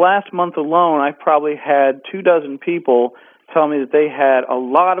 In the last month alone, I probably had 24 people tell me that they had a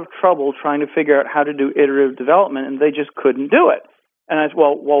lot of trouble trying to figure out how to do iterative development, and they just couldn't do it. And I said,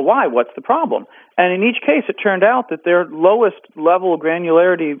 well, why? What's the problem? And in each case, it turned out that their lowest level of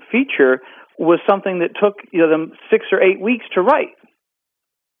granularity feature was something that took them 6 or 8 weeks to write.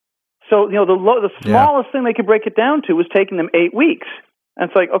 So, the smallest thing they could break it down to was taking them 8 weeks. And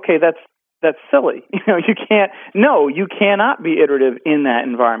it's like, okay, that's silly. You cannot be iterative in that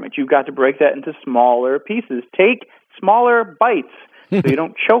environment. You've got to break that into smaller pieces. Take smaller bites so you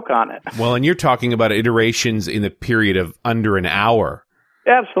don't choke on it. Well, and you're talking about iterations in the period of under an hour.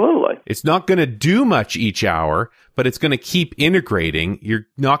 Absolutely. It's not going to do much each hour, but it's going to keep integrating. You're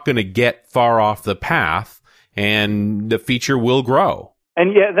not going to get far off the path, and the feature will grow.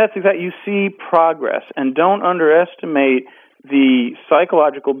 And that's exactly. You see progress, and don't underestimate the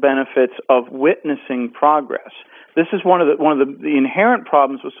psychological benefits of witnessing progress. This is one of the inherent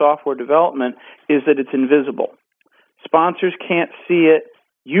problems with software development is that it's invisible. Sponsors can't see it.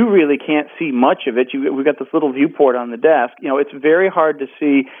 You really can't see much of it. We've got this little viewport on the desk. It's very hard to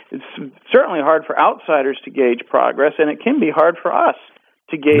see. It's certainly hard for outsiders to gauge progress, and it can be hard for us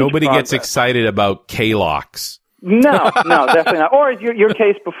to gauge Nobody progress. gets excited about K-locks. No, definitely not. Or your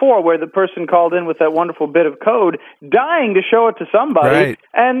case before where the person called in with that wonderful bit of code, dying to show it to somebody, right.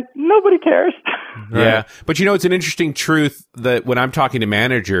 And nobody cares. Yeah, but it's an interesting truth that when I'm talking to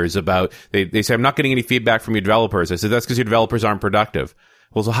managers about, they say, I'm not getting any feedback from your developers. I said, that's because your developers aren't productive.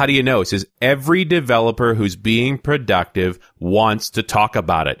 Well, so how do you know? It says every developer who's being productive wants to talk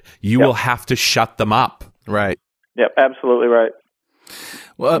about it. You will have to shut them up. Right. Yep, absolutely right.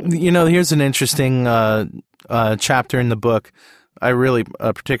 Well, here's an interesting chapter in the book I really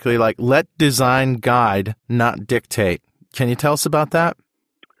particularly like. Let design guide, not dictate. Can you tell us about that?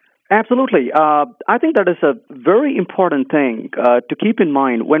 Absolutely. I think that is a very important thing to keep in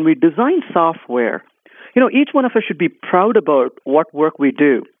mind when we design software. Each one of us should be proud about what work we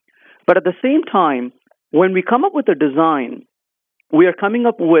do. But at the same time, when we come up with a design, we are coming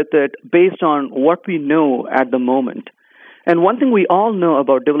up with it based on what we know at the moment. And one thing we all know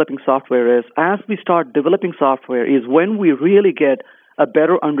about developing software is as we start developing software is when we really get a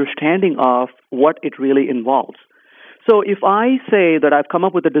better understanding of what it really involves. So if I say that I've come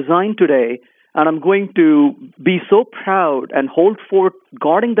up with a design today and I'm going to be so proud and hold forth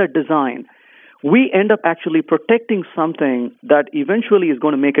guarding that design, we end up actually protecting something that eventually is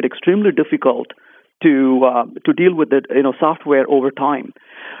going to make it extremely difficult to deal with it, software over time.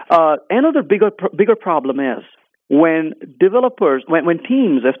 Another bigger problem is when developers, when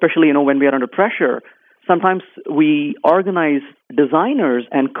teams, especially when we are under pressure, sometimes we organize designers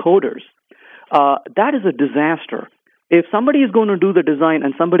and coders. That is a disaster. If somebody is going to do the design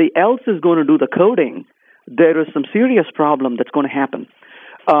and somebody else is going to do the coding, there is some serious problem that's going to happen.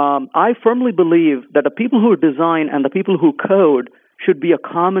 I firmly believe that the people who design and the people who code should be a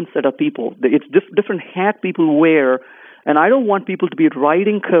common set of people. It's different hat people wear, and I don't want people to be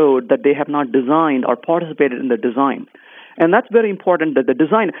writing code that they have not designed or participated in the design. And that's very important that the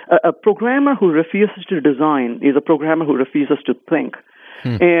design, a programmer who refuses to design is a programmer who refuses to think.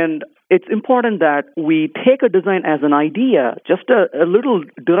 And it's important that we take a design as an idea, just a little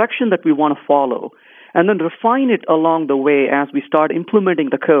direction that we want to follow, and then refine it along the way as we start implementing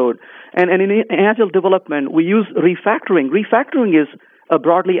the code. And in Agile development, we use refactoring. Refactoring is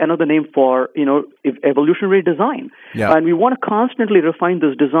broadly another name for, evolutionary design. Yeah. And we want to constantly refine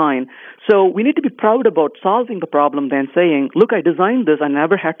this design. So we need to be proud about solving the problem than saying, look, I designed this, I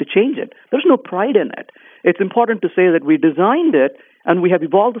never had to change it. There's no pride in it. It's important to say that we designed it and we have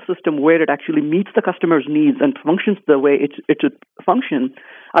evolved the system where it actually meets the customer's needs and functions the way it should function,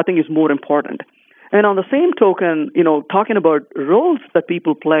 I think is more important. And on the same token, talking about roles that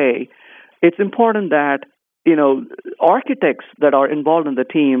people play, it's important that, architects that are involved in the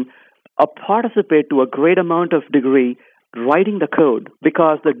team participate to a great amount of degree writing the code,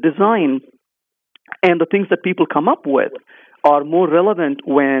 because the design and the things that people come up with are more relevant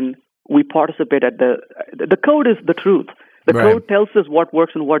when we participate at the code is the truth. The Right. code tells us what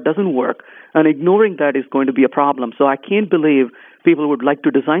works and what doesn't work, and ignoring that is going to be a problem. So I can't believe people would like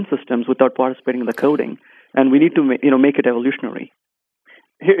to design systems without participating in the coding, and we need to make it evolutionary.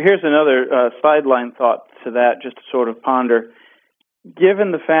 Here's another sideline thought to that, just to sort of ponder.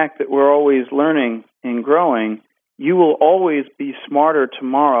 Given the fact that we're always learning and growing, you will always be smarter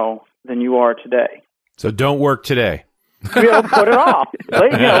tomorrow than you are today. So don't work today. Put it off.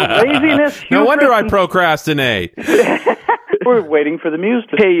 Laziness. No wonder I hubris, procrastinate. We're waiting for the muse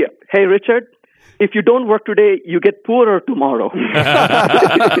to... Hey, Richard, if you don't work today, you get poorer tomorrow.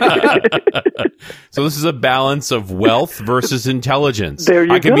 So this is a balance of wealth versus intelligence. There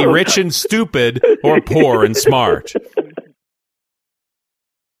you I can go. be rich and stupid or poor and smart.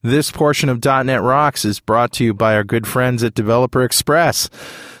 This portion of .NET Rocks is brought to you by our good friends at Developer Express.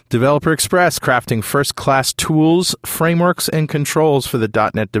 Developer Express, crafting first-class tools, frameworks, and controls for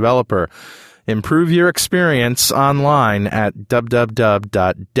the .NET developer. Improve your experience online at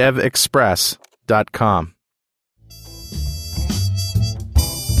www.devexpress.com.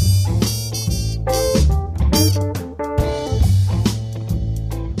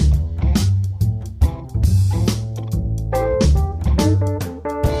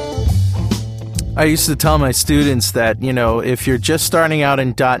 I used to tell my students that, if you're just starting out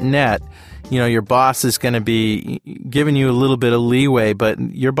in .NET, your boss is going to be giving you a little bit of leeway, but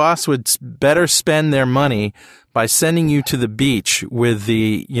your boss would better spend their money by sending you to the beach with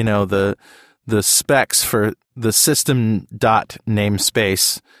the specs for the system dot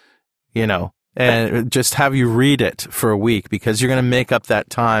namespace, and just have you read it for a week, because you're going to make up that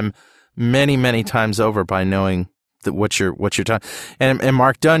time many, many times over by knowing what you're talking. And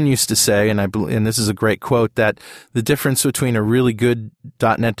Mark Dunn used to say, and this is a great quote, that the difference between a really good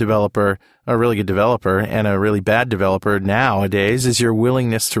 .NET developer, a really good developer, and a really bad developer nowadays is your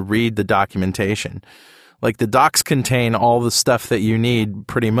willingness to read the documentation. Like, the docs contain all the stuff that you need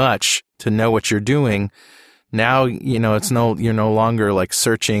pretty much to know what you're doing. Now, you're no longer like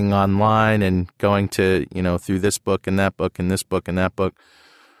searching online and going to, through this book and that book and this book and that book.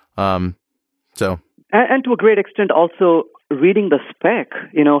 And to a great extent, also reading the spec.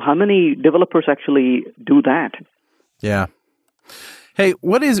 How many developers actually do that? Yeah. Hey,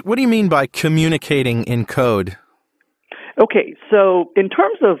 what do you mean by communicating in code? Okay, so in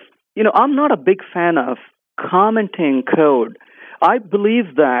terms of, I'm not a big fan of commenting code. I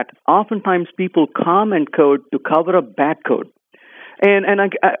believe that oftentimes people comment code to cover up bad code. And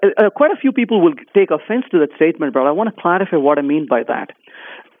quite a few people will take offense to that statement, but I want to clarify what I mean by that.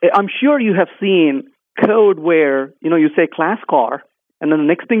 I'm sure you have seen code where, you say class car, and then the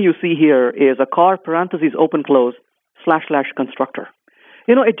next thing you see here is a car parentheses open close / constructor.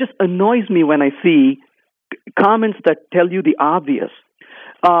 It just annoys me when I see comments that tell you the obvious,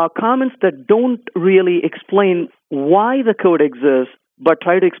 comments that don't really explain why the code exists, but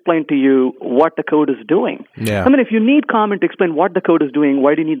try to explain to you what the code is doing. Yeah. I mean, if you need comment to explain what the code is doing,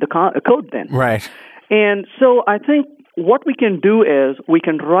 why do you need the code then? Right. And so I think what we can do is we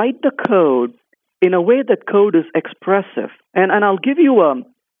can write the code in a way that code is expressive. And I'll give you a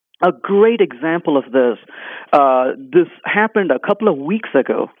great example of this. This happened a couple of weeks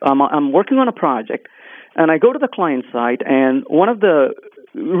ago. I'm working on a project, and I go to the client side, and one of the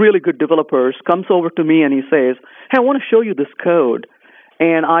really good developers comes over to me and he says, "Hey, I want to show you this code."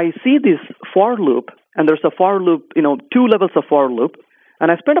 And I see this for loop, and there's a for loop, 2 levels of for loop.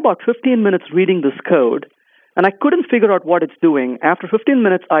 And I spent about 15 minutes reading this code, and I couldn't figure out what it's doing. After 15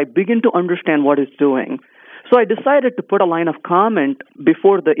 minutes, I begin to understand what it's doing. So I decided to put a line of comment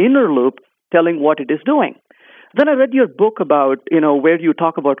before the inner loop telling what it is doing. Then I read your book about, where you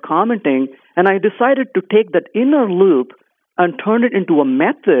talk about commenting, and I decided to take that inner loop and turn it into a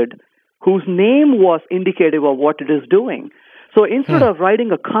method whose name was indicative of what it is doing. So instead of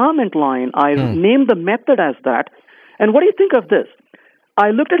writing a comment line, I named the method as that. And what do you think of this?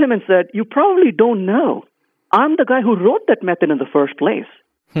 I looked at him and said, "You probably don't know. I'm the guy who wrote that method in the first place."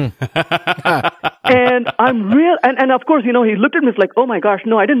 And and of course, he looked at me and was like, "Oh my gosh,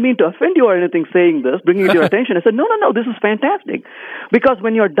 no, I didn't mean to offend you or anything saying this, bringing it to your attention." I said, no, this is fantastic. Because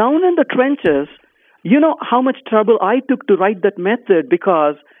when you're down in the trenches, you know how much trouble I took to write that method,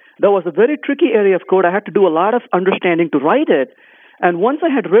 because there was a very tricky area of code. I had to do a lot of understanding to write it. And once I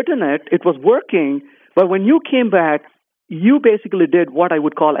had written it, it was working. But when you came back, you basically did what I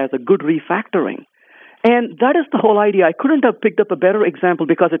would call as a good refactoring. And that is the whole idea. I couldn't have picked up a better example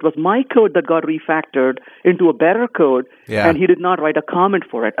because it was my code that got refactored into a better code, and he did not write a comment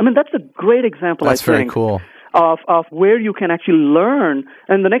for it. I mean, that's a great example, That's I think. very cool. Of where you can actually learn.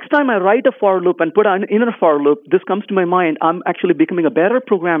 And the next time I write a for loop and put an inner for loop, this comes to my mind. I'm actually becoming a better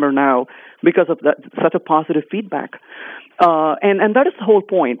programmer now because of that, such a positive feedback. And that is the whole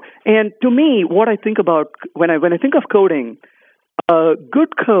point. And to me, what I think about when I think of coding,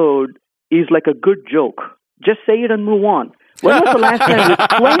 good code is like a good joke. Just say it and move on. When was the last time you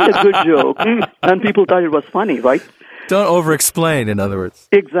explained a good joke and people thought it was funny, right? Don't over-explain, in other words.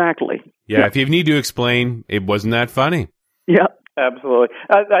 Exactly. Yeah, if you need to explain, it wasn't that funny. Yeah. Absolutely.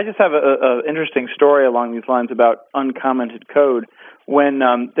 I just have an interesting story along these lines about uncommented code. When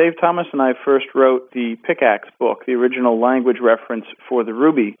Dave Thomas and I first wrote the Pickaxe book, the original language reference for the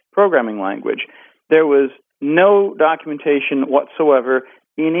Ruby programming language, there was no documentation whatsoever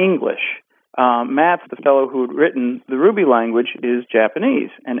in English. Matt, the fellow who had written the Ruby language, is Japanese,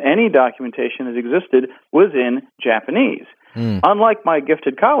 and any documentation that existed was in Japanese. Unlike my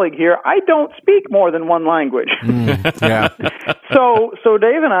gifted colleague here, I don't speak more than one language. Yeah. So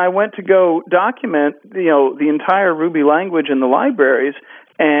Dave and I went to go document, the entire Ruby language in the libraries,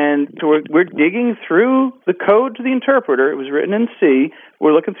 and so we're digging through the code to the interpreter. It was written in C.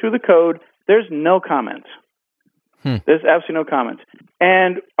 We're looking through the code. There's no comments. There's absolutely no comments.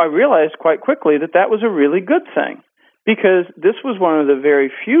 And I realized quite quickly that was a really good thing, because this was one of the very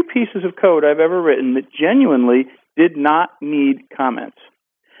few pieces of code I've ever written that genuinely did not need comments.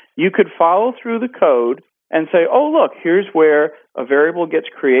 You could follow through the code and say, oh, look, here's where a variable gets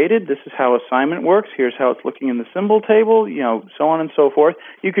created. This is how assignment works. Here's how it's looking in the symbol table, so on and so forth.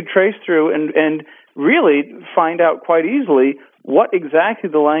 You could trace through and really find out quite easily what exactly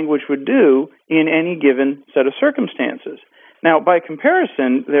the language would do in any given set of circumstances. Now, by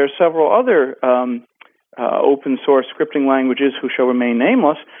comparison, there are several other open source scripting languages who shall remain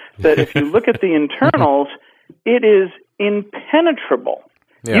nameless that if you look at the internals, it is impenetrable.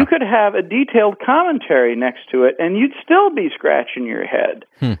 Yeah. You could have a detailed commentary next to it, and you'd still be scratching your head.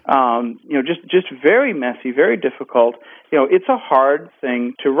 Just very messy, very difficult. It's a hard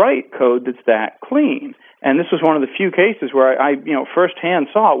thing to write code that's that clean. And this was one of the few cases where I firsthand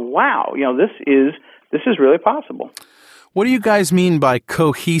saw, wow, this is really possible. What do you guys mean by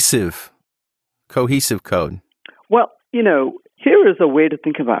cohesive code? Well, here is a way to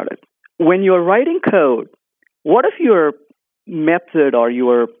think about it. When you're writing code, what if your method or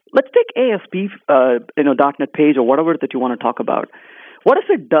let's take ASP, .NET page or whatever that you want to talk about. What if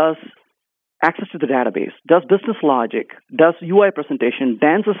it does access to the database, does business logic, does UI presentation,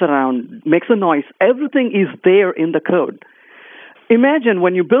 dances around, makes a noise? Everything is there in the code. Imagine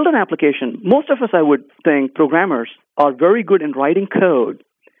when you build an application, most of us, I would think, programmers, are very good in writing code,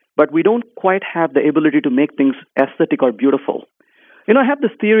 but we don't quite have the ability to make things aesthetic or beautiful. I have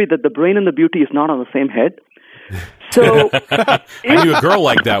this theory that the brain and the beauty is not on the same head. So I knew a girl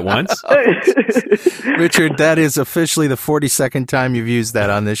like that once. Richard, that is officially the 42nd time you've used that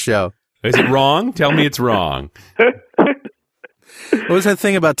on this show. Is it wrong? Tell me it's wrong. What was that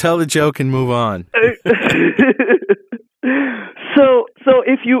thing about tell the joke and move on? So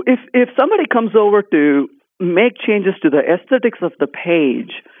if somebody comes over to make changes to the aesthetics of the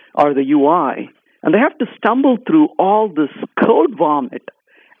page or the UI, and they have to stumble through all this code vomit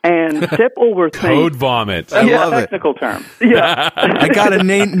and step over things. Code vomit. I love it. Technical term. Yeah. I got a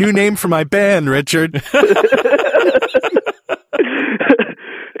new name for my band, Richard.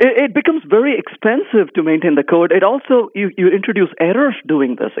 It becomes very expensive to maintain the code. It also, you introduce errors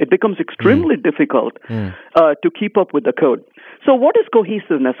doing this. It becomes extremely difficult to keep up with the code. So what is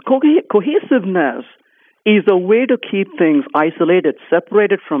cohesiveness? Cohesiveness is a way to keep things isolated,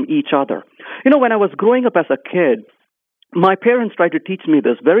 separated from each other. When I was growing up as a kid, my parents tried to teach me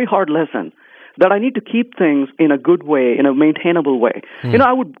this very hard lesson, that I need to keep things in a good way, in a maintainable way.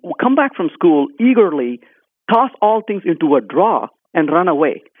 I would come back from school eagerly, toss all things into a drawer, and run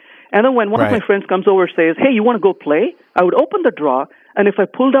away. And then when one of my friends comes over and says, hey, you want to go play? I would open the drawer, and if I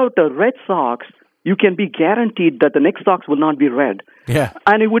pulled out the red socks, you can be guaranteed that the next socks will not be red. Yeah.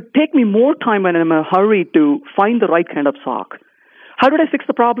 And it would take me more time when I'm in a hurry to find the right kind of sock. How did I fix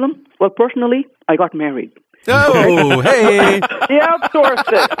the problem? Well, personally, I got married. Oh, hey. He outsourced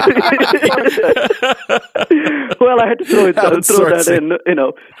it. Well, I had to throw that in,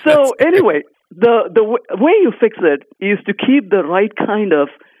 So anyway, the way you fix it is to keep the right kind of,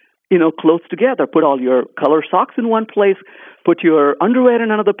 clothes together. Put all your color socks in one place, put your underwear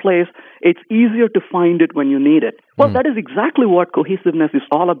in another place. It's easier to find it when you need it. Well, that is exactly what cohesiveness is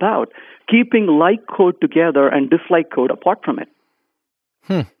all about, keeping like code together and dislike code apart from it.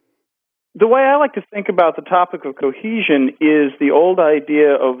 The way I like to think about the topic of cohesion is the old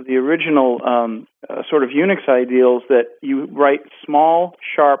idea of the original sort of Unix ideals that you write small,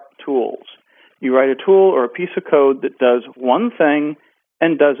 sharp tools. You write a tool or a piece of code that does one thing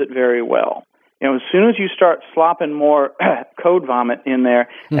and does it very well. As soon as you start slopping more code vomit in there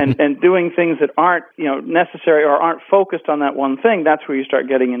and doing things that aren't, necessary or aren't focused on that one thing, that's where you start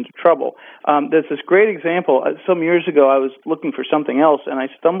getting into trouble. There's this great example. Some years ago, I was looking for something else, and I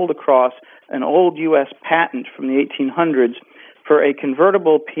stumbled across an old U.S. patent from the 1800s for a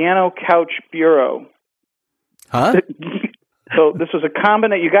convertible piano couch bureau. Huh? So this was a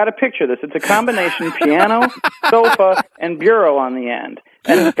combination. You got to picture this. It's a combination piano, sofa, and bureau on the end.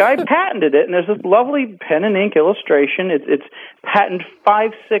 And this guy patented it, and there's this lovely pen and ink illustration. It's patent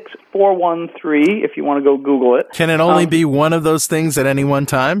 56413, if you want to go Google it. Can it only be one of those things at any one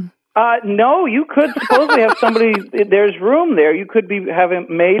time? No, you could supposedly have somebody, there's room there. You could be having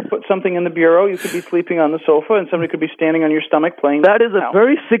maid put something in the bureau. You could be sleeping on the sofa, and somebody could be standing on your stomach playing. That is a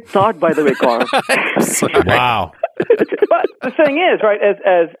very sick thought, by the way, Carl. Wow. But the thing is, right,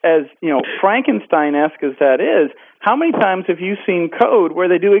 as Frankenstein-esque as that is, how many times have you seen code where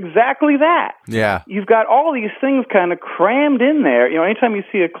they do exactly that? Yeah. You've got all these things kind of crammed in there. Anytime you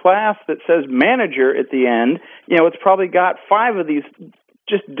see a class that says manager at the end, it's probably got 5 of these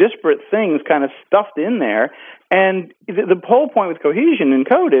just disparate things kind of stuffed in there. And the whole point with cohesion in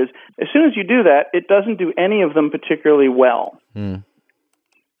code is, as soon as you do that, it doesn't do any of them particularly well.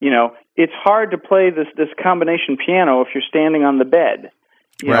 It's hard to play this combination piano if you're standing on the bed.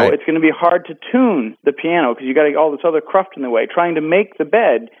 It's going to be hard to tune the piano because you got all this other cruft in the way. Trying to make the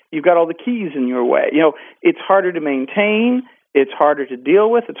bed, you've got all the keys in your way. It's harder to maintain. It's harder to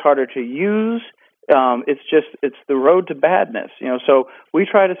deal with. It's harder to use. It's the road to badness. So we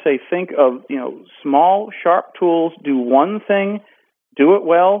try to say, think of, small, sharp tools, do one thing, do it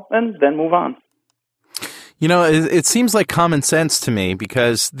well, and then move on. It seems like common sense to me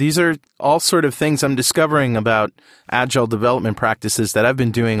because these are all sort of things I'm discovering about agile development practices that I've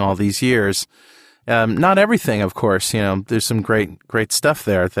been doing all these years. Not everything, of course. There's some great stuff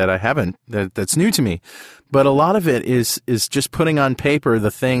there that I haven't, that's new to me. But a lot of it is just putting on paper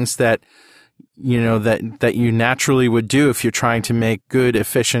the things that that you naturally would do if you're trying to make good,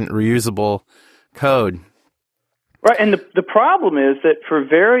 efficient, reusable code. Right, and the problem is that for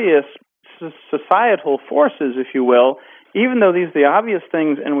various societal forces, if you will, even though these are the obvious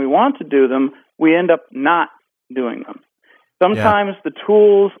things and we want to do them, we end up not doing them. Sometimes the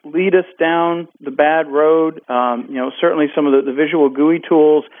tools lead us down the bad road. Certainly some of the visual GUI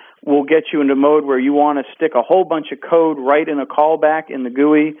tools will get you into a mode where you want to stick a whole bunch of code right in a callback in the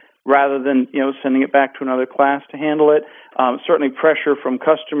GUI rather than sending it back to another class to handle it. Certainly pressure from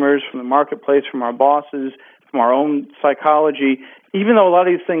customers, from the marketplace, from our bosses, from our own psychology. Even though a lot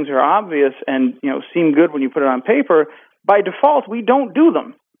of these things are obvious and seem good when you put it on paper, by default we don't do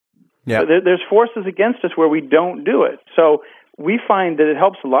them. Yeah. There's forces against us where we don't do it. So we find that it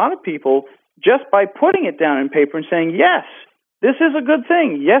helps a lot of people just by putting it down in paper and saying, yes, this is a good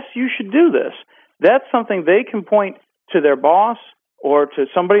thing. Yes, you should do this. That's something they can point to their boss or to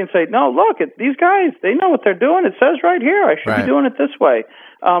somebody and say, no, look, these guys, they know what they're doing. It says right here, I should be doing it this way.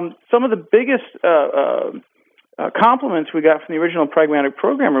 Some of the biggest compliments we got from the original Pragmatic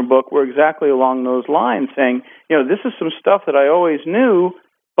Programmer book were exactly along those lines, saying, this is some stuff that I always knew,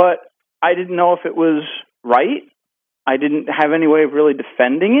 but I didn't know if it was right. I didn't have any way of really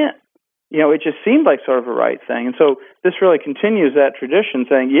defending it. It just seemed like sort of a right thing. And so this really continues that tradition,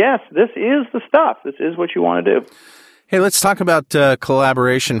 saying, yes, this is the stuff. This is what you want to do. Hey, let's talk about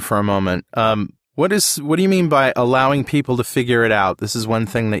collaboration for a moment. What do you mean by allowing people to figure it out? This is one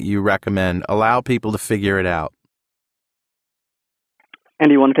thing that you recommend. Allow people to figure it out.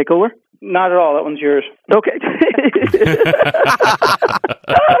 And you want to take over? Not at all. That one's yours. Okay.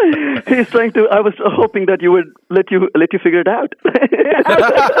 He's trying to. I was hoping that you would let you figure it out.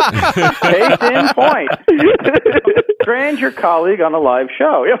 Case in point. Train your colleague on a live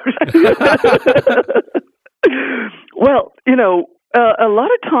show. Well, a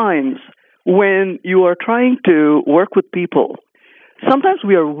lot of times when you are trying to work with people, sometimes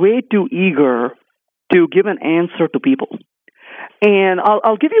we are way too eager to give an answer to people. And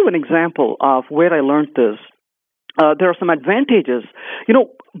I'll give you an example of where I learned this. There are some advantages.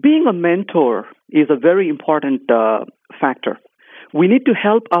 Being a mentor is a very important factor. We need to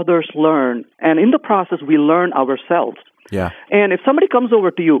help others learn, and in the process, we learn ourselves. Yeah. And if somebody comes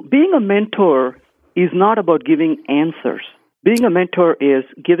over to you, being a mentor is not about giving answers. Being a mentor is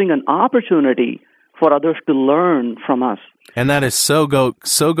giving an opportunity for others to learn from us. And that is so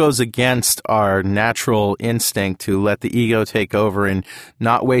goes against our natural instinct to let the ego take over and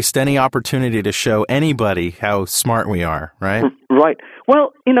not waste any opportunity to show anybody how smart we are, right? Right.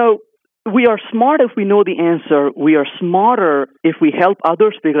 Well, we are smart if we know the answer. We are smarter if we help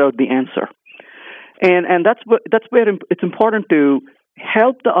others figure out the answer. And that's where it's important to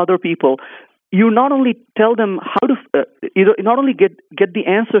help the other people. You not only tell them how to, not only get the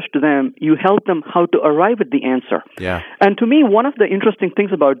answers to them, you help them how to arrive at the answer. Yeah. And to me, one of the interesting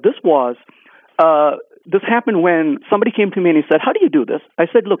things about this was, this happened when somebody came to me and he said, "How do you do this?" I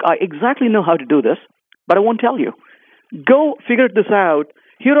said, "Look, I exactly know how to do this, but I won't tell you. Go figure this out.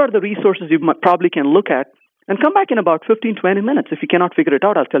 Here are the resources you probably can look at, and come back in about 15, 20 minutes. If you cannot figure it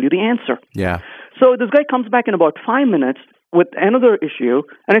out, I'll tell you the answer." Yeah. So this guy comes back in about 5 minutes with another issue,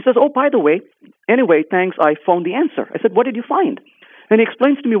 and he says, "Oh, by the way, anyway, thanks, I found the answer." I said, "What did you find?" And he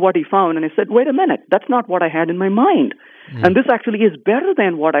explains to me what he found, and I said, "Wait a minute, that's not what I had in my mind. And this actually is better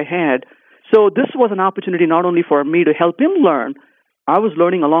than what I had." So this was an opportunity not only for me to help him learn, I was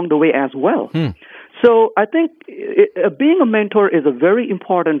learning along the way as well. So I think being a mentor is a very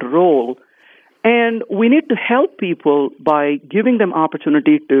important role, and we need to help people by giving them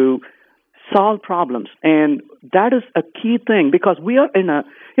opportunity to solve problems. And that is a key thing, because we are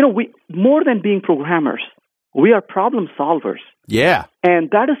we more than being programmers, we are problem solvers. Yeah. And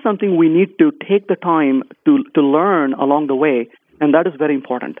that is something we need to take the time to learn along the way, and that is very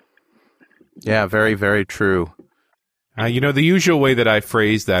important. Yeah, very, very true. The usual way that I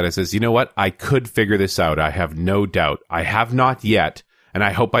phrase that is, you know what? I could figure this out. I have no doubt. I have not yet, and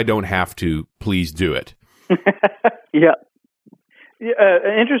I hope I don't have to. Please do it. Yeah.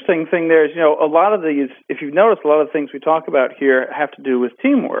 An interesting thing there is, a lot of these, if you've noticed, a lot of the things we talk about here have to do with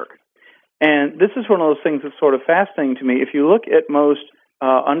teamwork. And this is one of those things that's sort of fascinating to me. If you look at most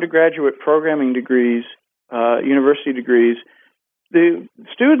undergraduate programming degrees, university degrees, the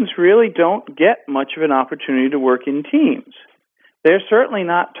students really don't get much of an opportunity to work in teams. They're certainly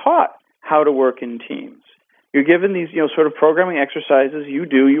not taught how to work in teams. You're given these, sort of programming exercises.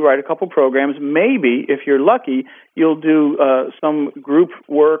 You write a couple programs. Maybe, if you're lucky, you'll do some group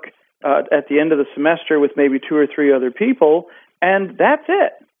work at the end of the semester with maybe 2 or 3 other people, and that's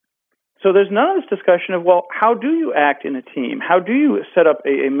it. So there's none of this discussion of, well, how do you act in a team? How do you set up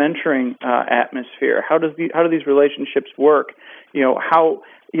a mentoring atmosphere? How do these relationships work?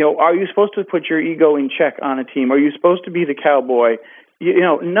 Are you supposed to put your ego in check on a team? Are you supposed to be the cowboy?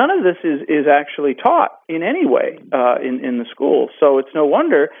 None of this is actually taught in any way in the school. So it's no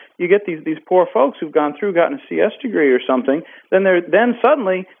wonder you get these poor folks who've gotten a CS degree or something. Then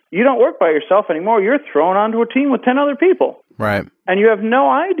suddenly you don't work by yourself anymore. You're thrown onto a team with 10 other people. Right. And you have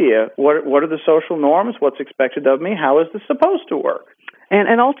no idea what are the social norms, what's expected of me, how is this supposed to work?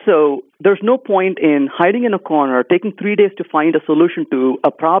 And also, there's no point in hiding in a corner, taking 3 days to find a solution to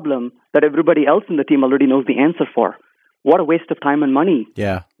a problem that everybody else in the team already knows the answer for. What a waste of time and money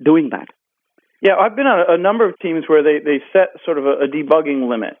doing that. Yeah, I've been on a number of teams where they set sort of a debugging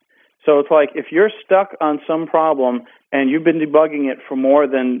limit. So it's like if you're stuck on some problem and you've been debugging it for more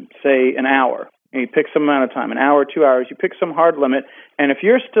than, say, an hour, and you pick some amount of time, an hour, 2 hours, you pick some hard limit, and if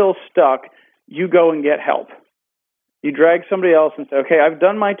you're still stuck, you go and get help. You drag somebody else and say, okay, I've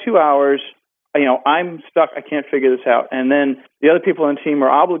done my 2 hours, I'm stuck, I can't figure this out. And then the other people on the team are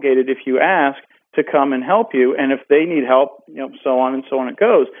obligated, if you ask, to come and help you, and if they need help, so on and so on it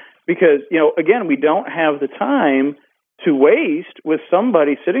goes. Because, again, we don't have the time to waste with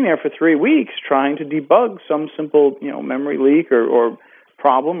somebody sitting there for 3 weeks trying to debug some simple, memory leak or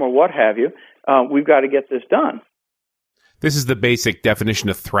problem or what have you. We've got to get this done. This is the basic definition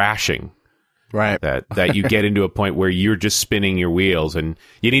of thrashing. Right. That you get into a point where you're just spinning your wheels and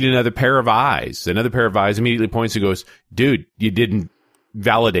you need another pair of eyes. Another pair of eyes immediately points and goes, dude, you didn't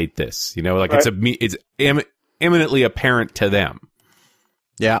validate this. Right. It's eminently apparent to them.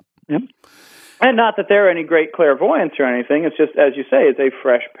 Yeah. Yep. And not that they're any great clairvoyance or anything. It's just, as you say, it's a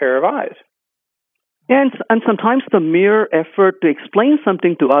fresh pair of eyes. And sometimes the mere effort to explain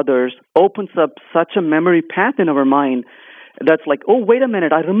something to others opens up such a memory path in our mind that's like, oh, wait a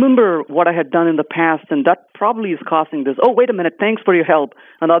minute, I remember what I had done in the past, and that probably is causing this. Oh, wait a minute, thanks for your help.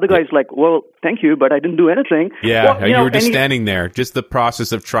 And the other guy's like, well, thank you, but I didn't do anything. Yeah, well, you were just standing there. Just the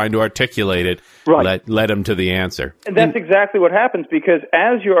process of trying to articulate it led him to the answer. And that's exactly what happens, because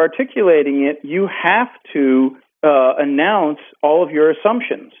as you're articulating it, you have to announce all of your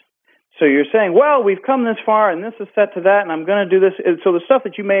assumptions. So you're saying, well, we've come this far, and this is set to that, and I'm going to do this. And so the stuff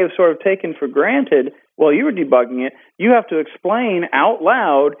that you may have sort of taken for granted while you were debugging it, you have to explain out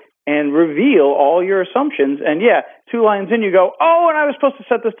loud and reveal all your assumptions. And 2 lines in, you go, oh, and I was supposed to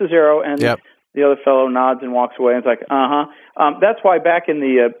set this to 0. And The other fellow nods and walks away, and it's like, that's why back in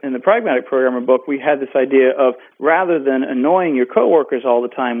the Pragmatic Programmer book, we had this idea of rather than annoying your coworkers all the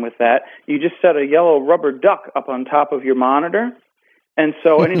time with that, you just set a yellow rubber duck up on top of your monitor. And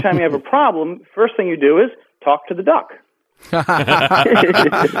so anytime you have a problem, first thing you do is talk to the duck.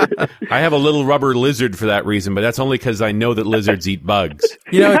 I have a little rubber lizard for that reason, but that's only because I know that lizards eat bugs.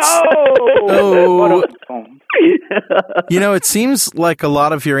 It seems like a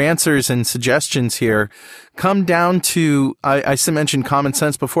lot of your answers and suggestions here come down to, I mentioned common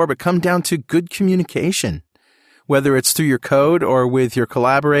sense before, but come down to good communication, whether it's through your code or with your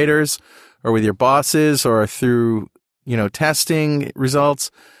collaborators or with your bosses or through, testing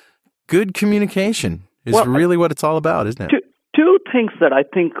results. Good communication is really what it's all about, isn't it? Two things that I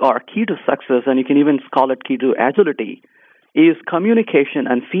think are key to success, and you can even call it key to agility, is communication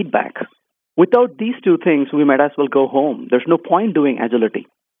and feedback. Without these two things, we might as well go home. There's no point doing agility.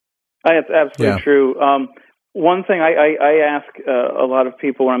 That's absolutely true. One thing I ask a lot of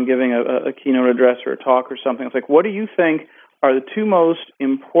people when I'm giving a keynote address or a talk or something, it's like, what do you think are the two most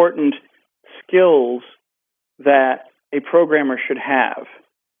important skills that a programmer should have?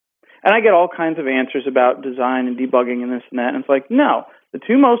 And I get all kinds of answers about design and debugging and this and that. And it's like, no, the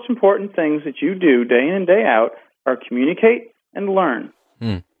two most important things that you do day in and day out are communicate and learn.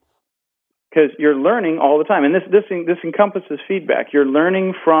 Because you're learning all the time. And this encompasses feedback. You're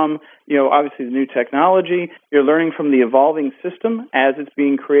learning from, obviously the new technology. You're learning from the evolving system as it's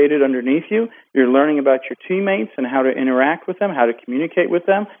being created underneath you. You're learning about your teammates and how to interact with them, how to communicate with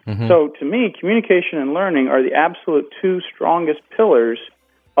them. Mm-hmm. So to me, communication and learning are the absolute two strongest pillars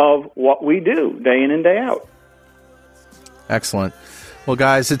of what we do day in and day out. Excellent. Well,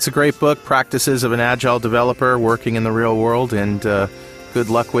 guys, it's a great book, Practices of an Agile Developer Working in the Real World, and good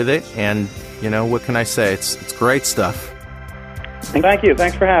luck with it. And, what can I say? It's great stuff. Thank you.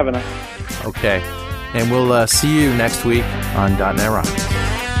 Thanks for having us. Okay. And we'll see you next week on .NET Rocks.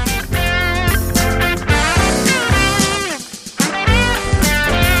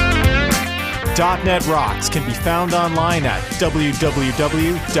 .NET Rocks can be found online at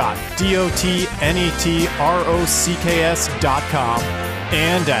www.dotnetrocks.com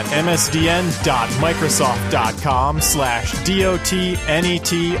and at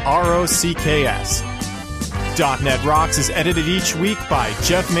msdn.microsoft.com/dotnetrocks. .NET Rocks is edited each week by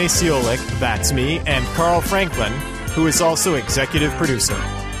Jeff Maciolik, that's me, and Carl Franklin, who is also executive producer.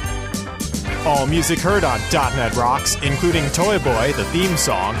 All music heard on .NET Rocks, including Toy Boy, the theme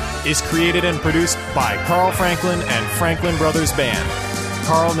song, is created and produced by Carl Franklin and Franklin Brothers Band.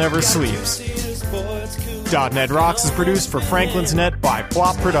 Carl never sleeps. .NET Rocks is produced for Franklin's Net by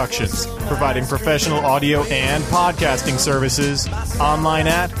Plop Productions, providing professional audio and podcasting services online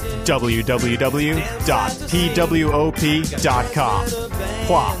at www.pwop.com.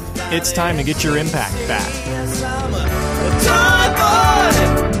 Plop, it's time to get your impact back.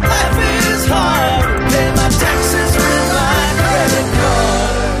 Hard.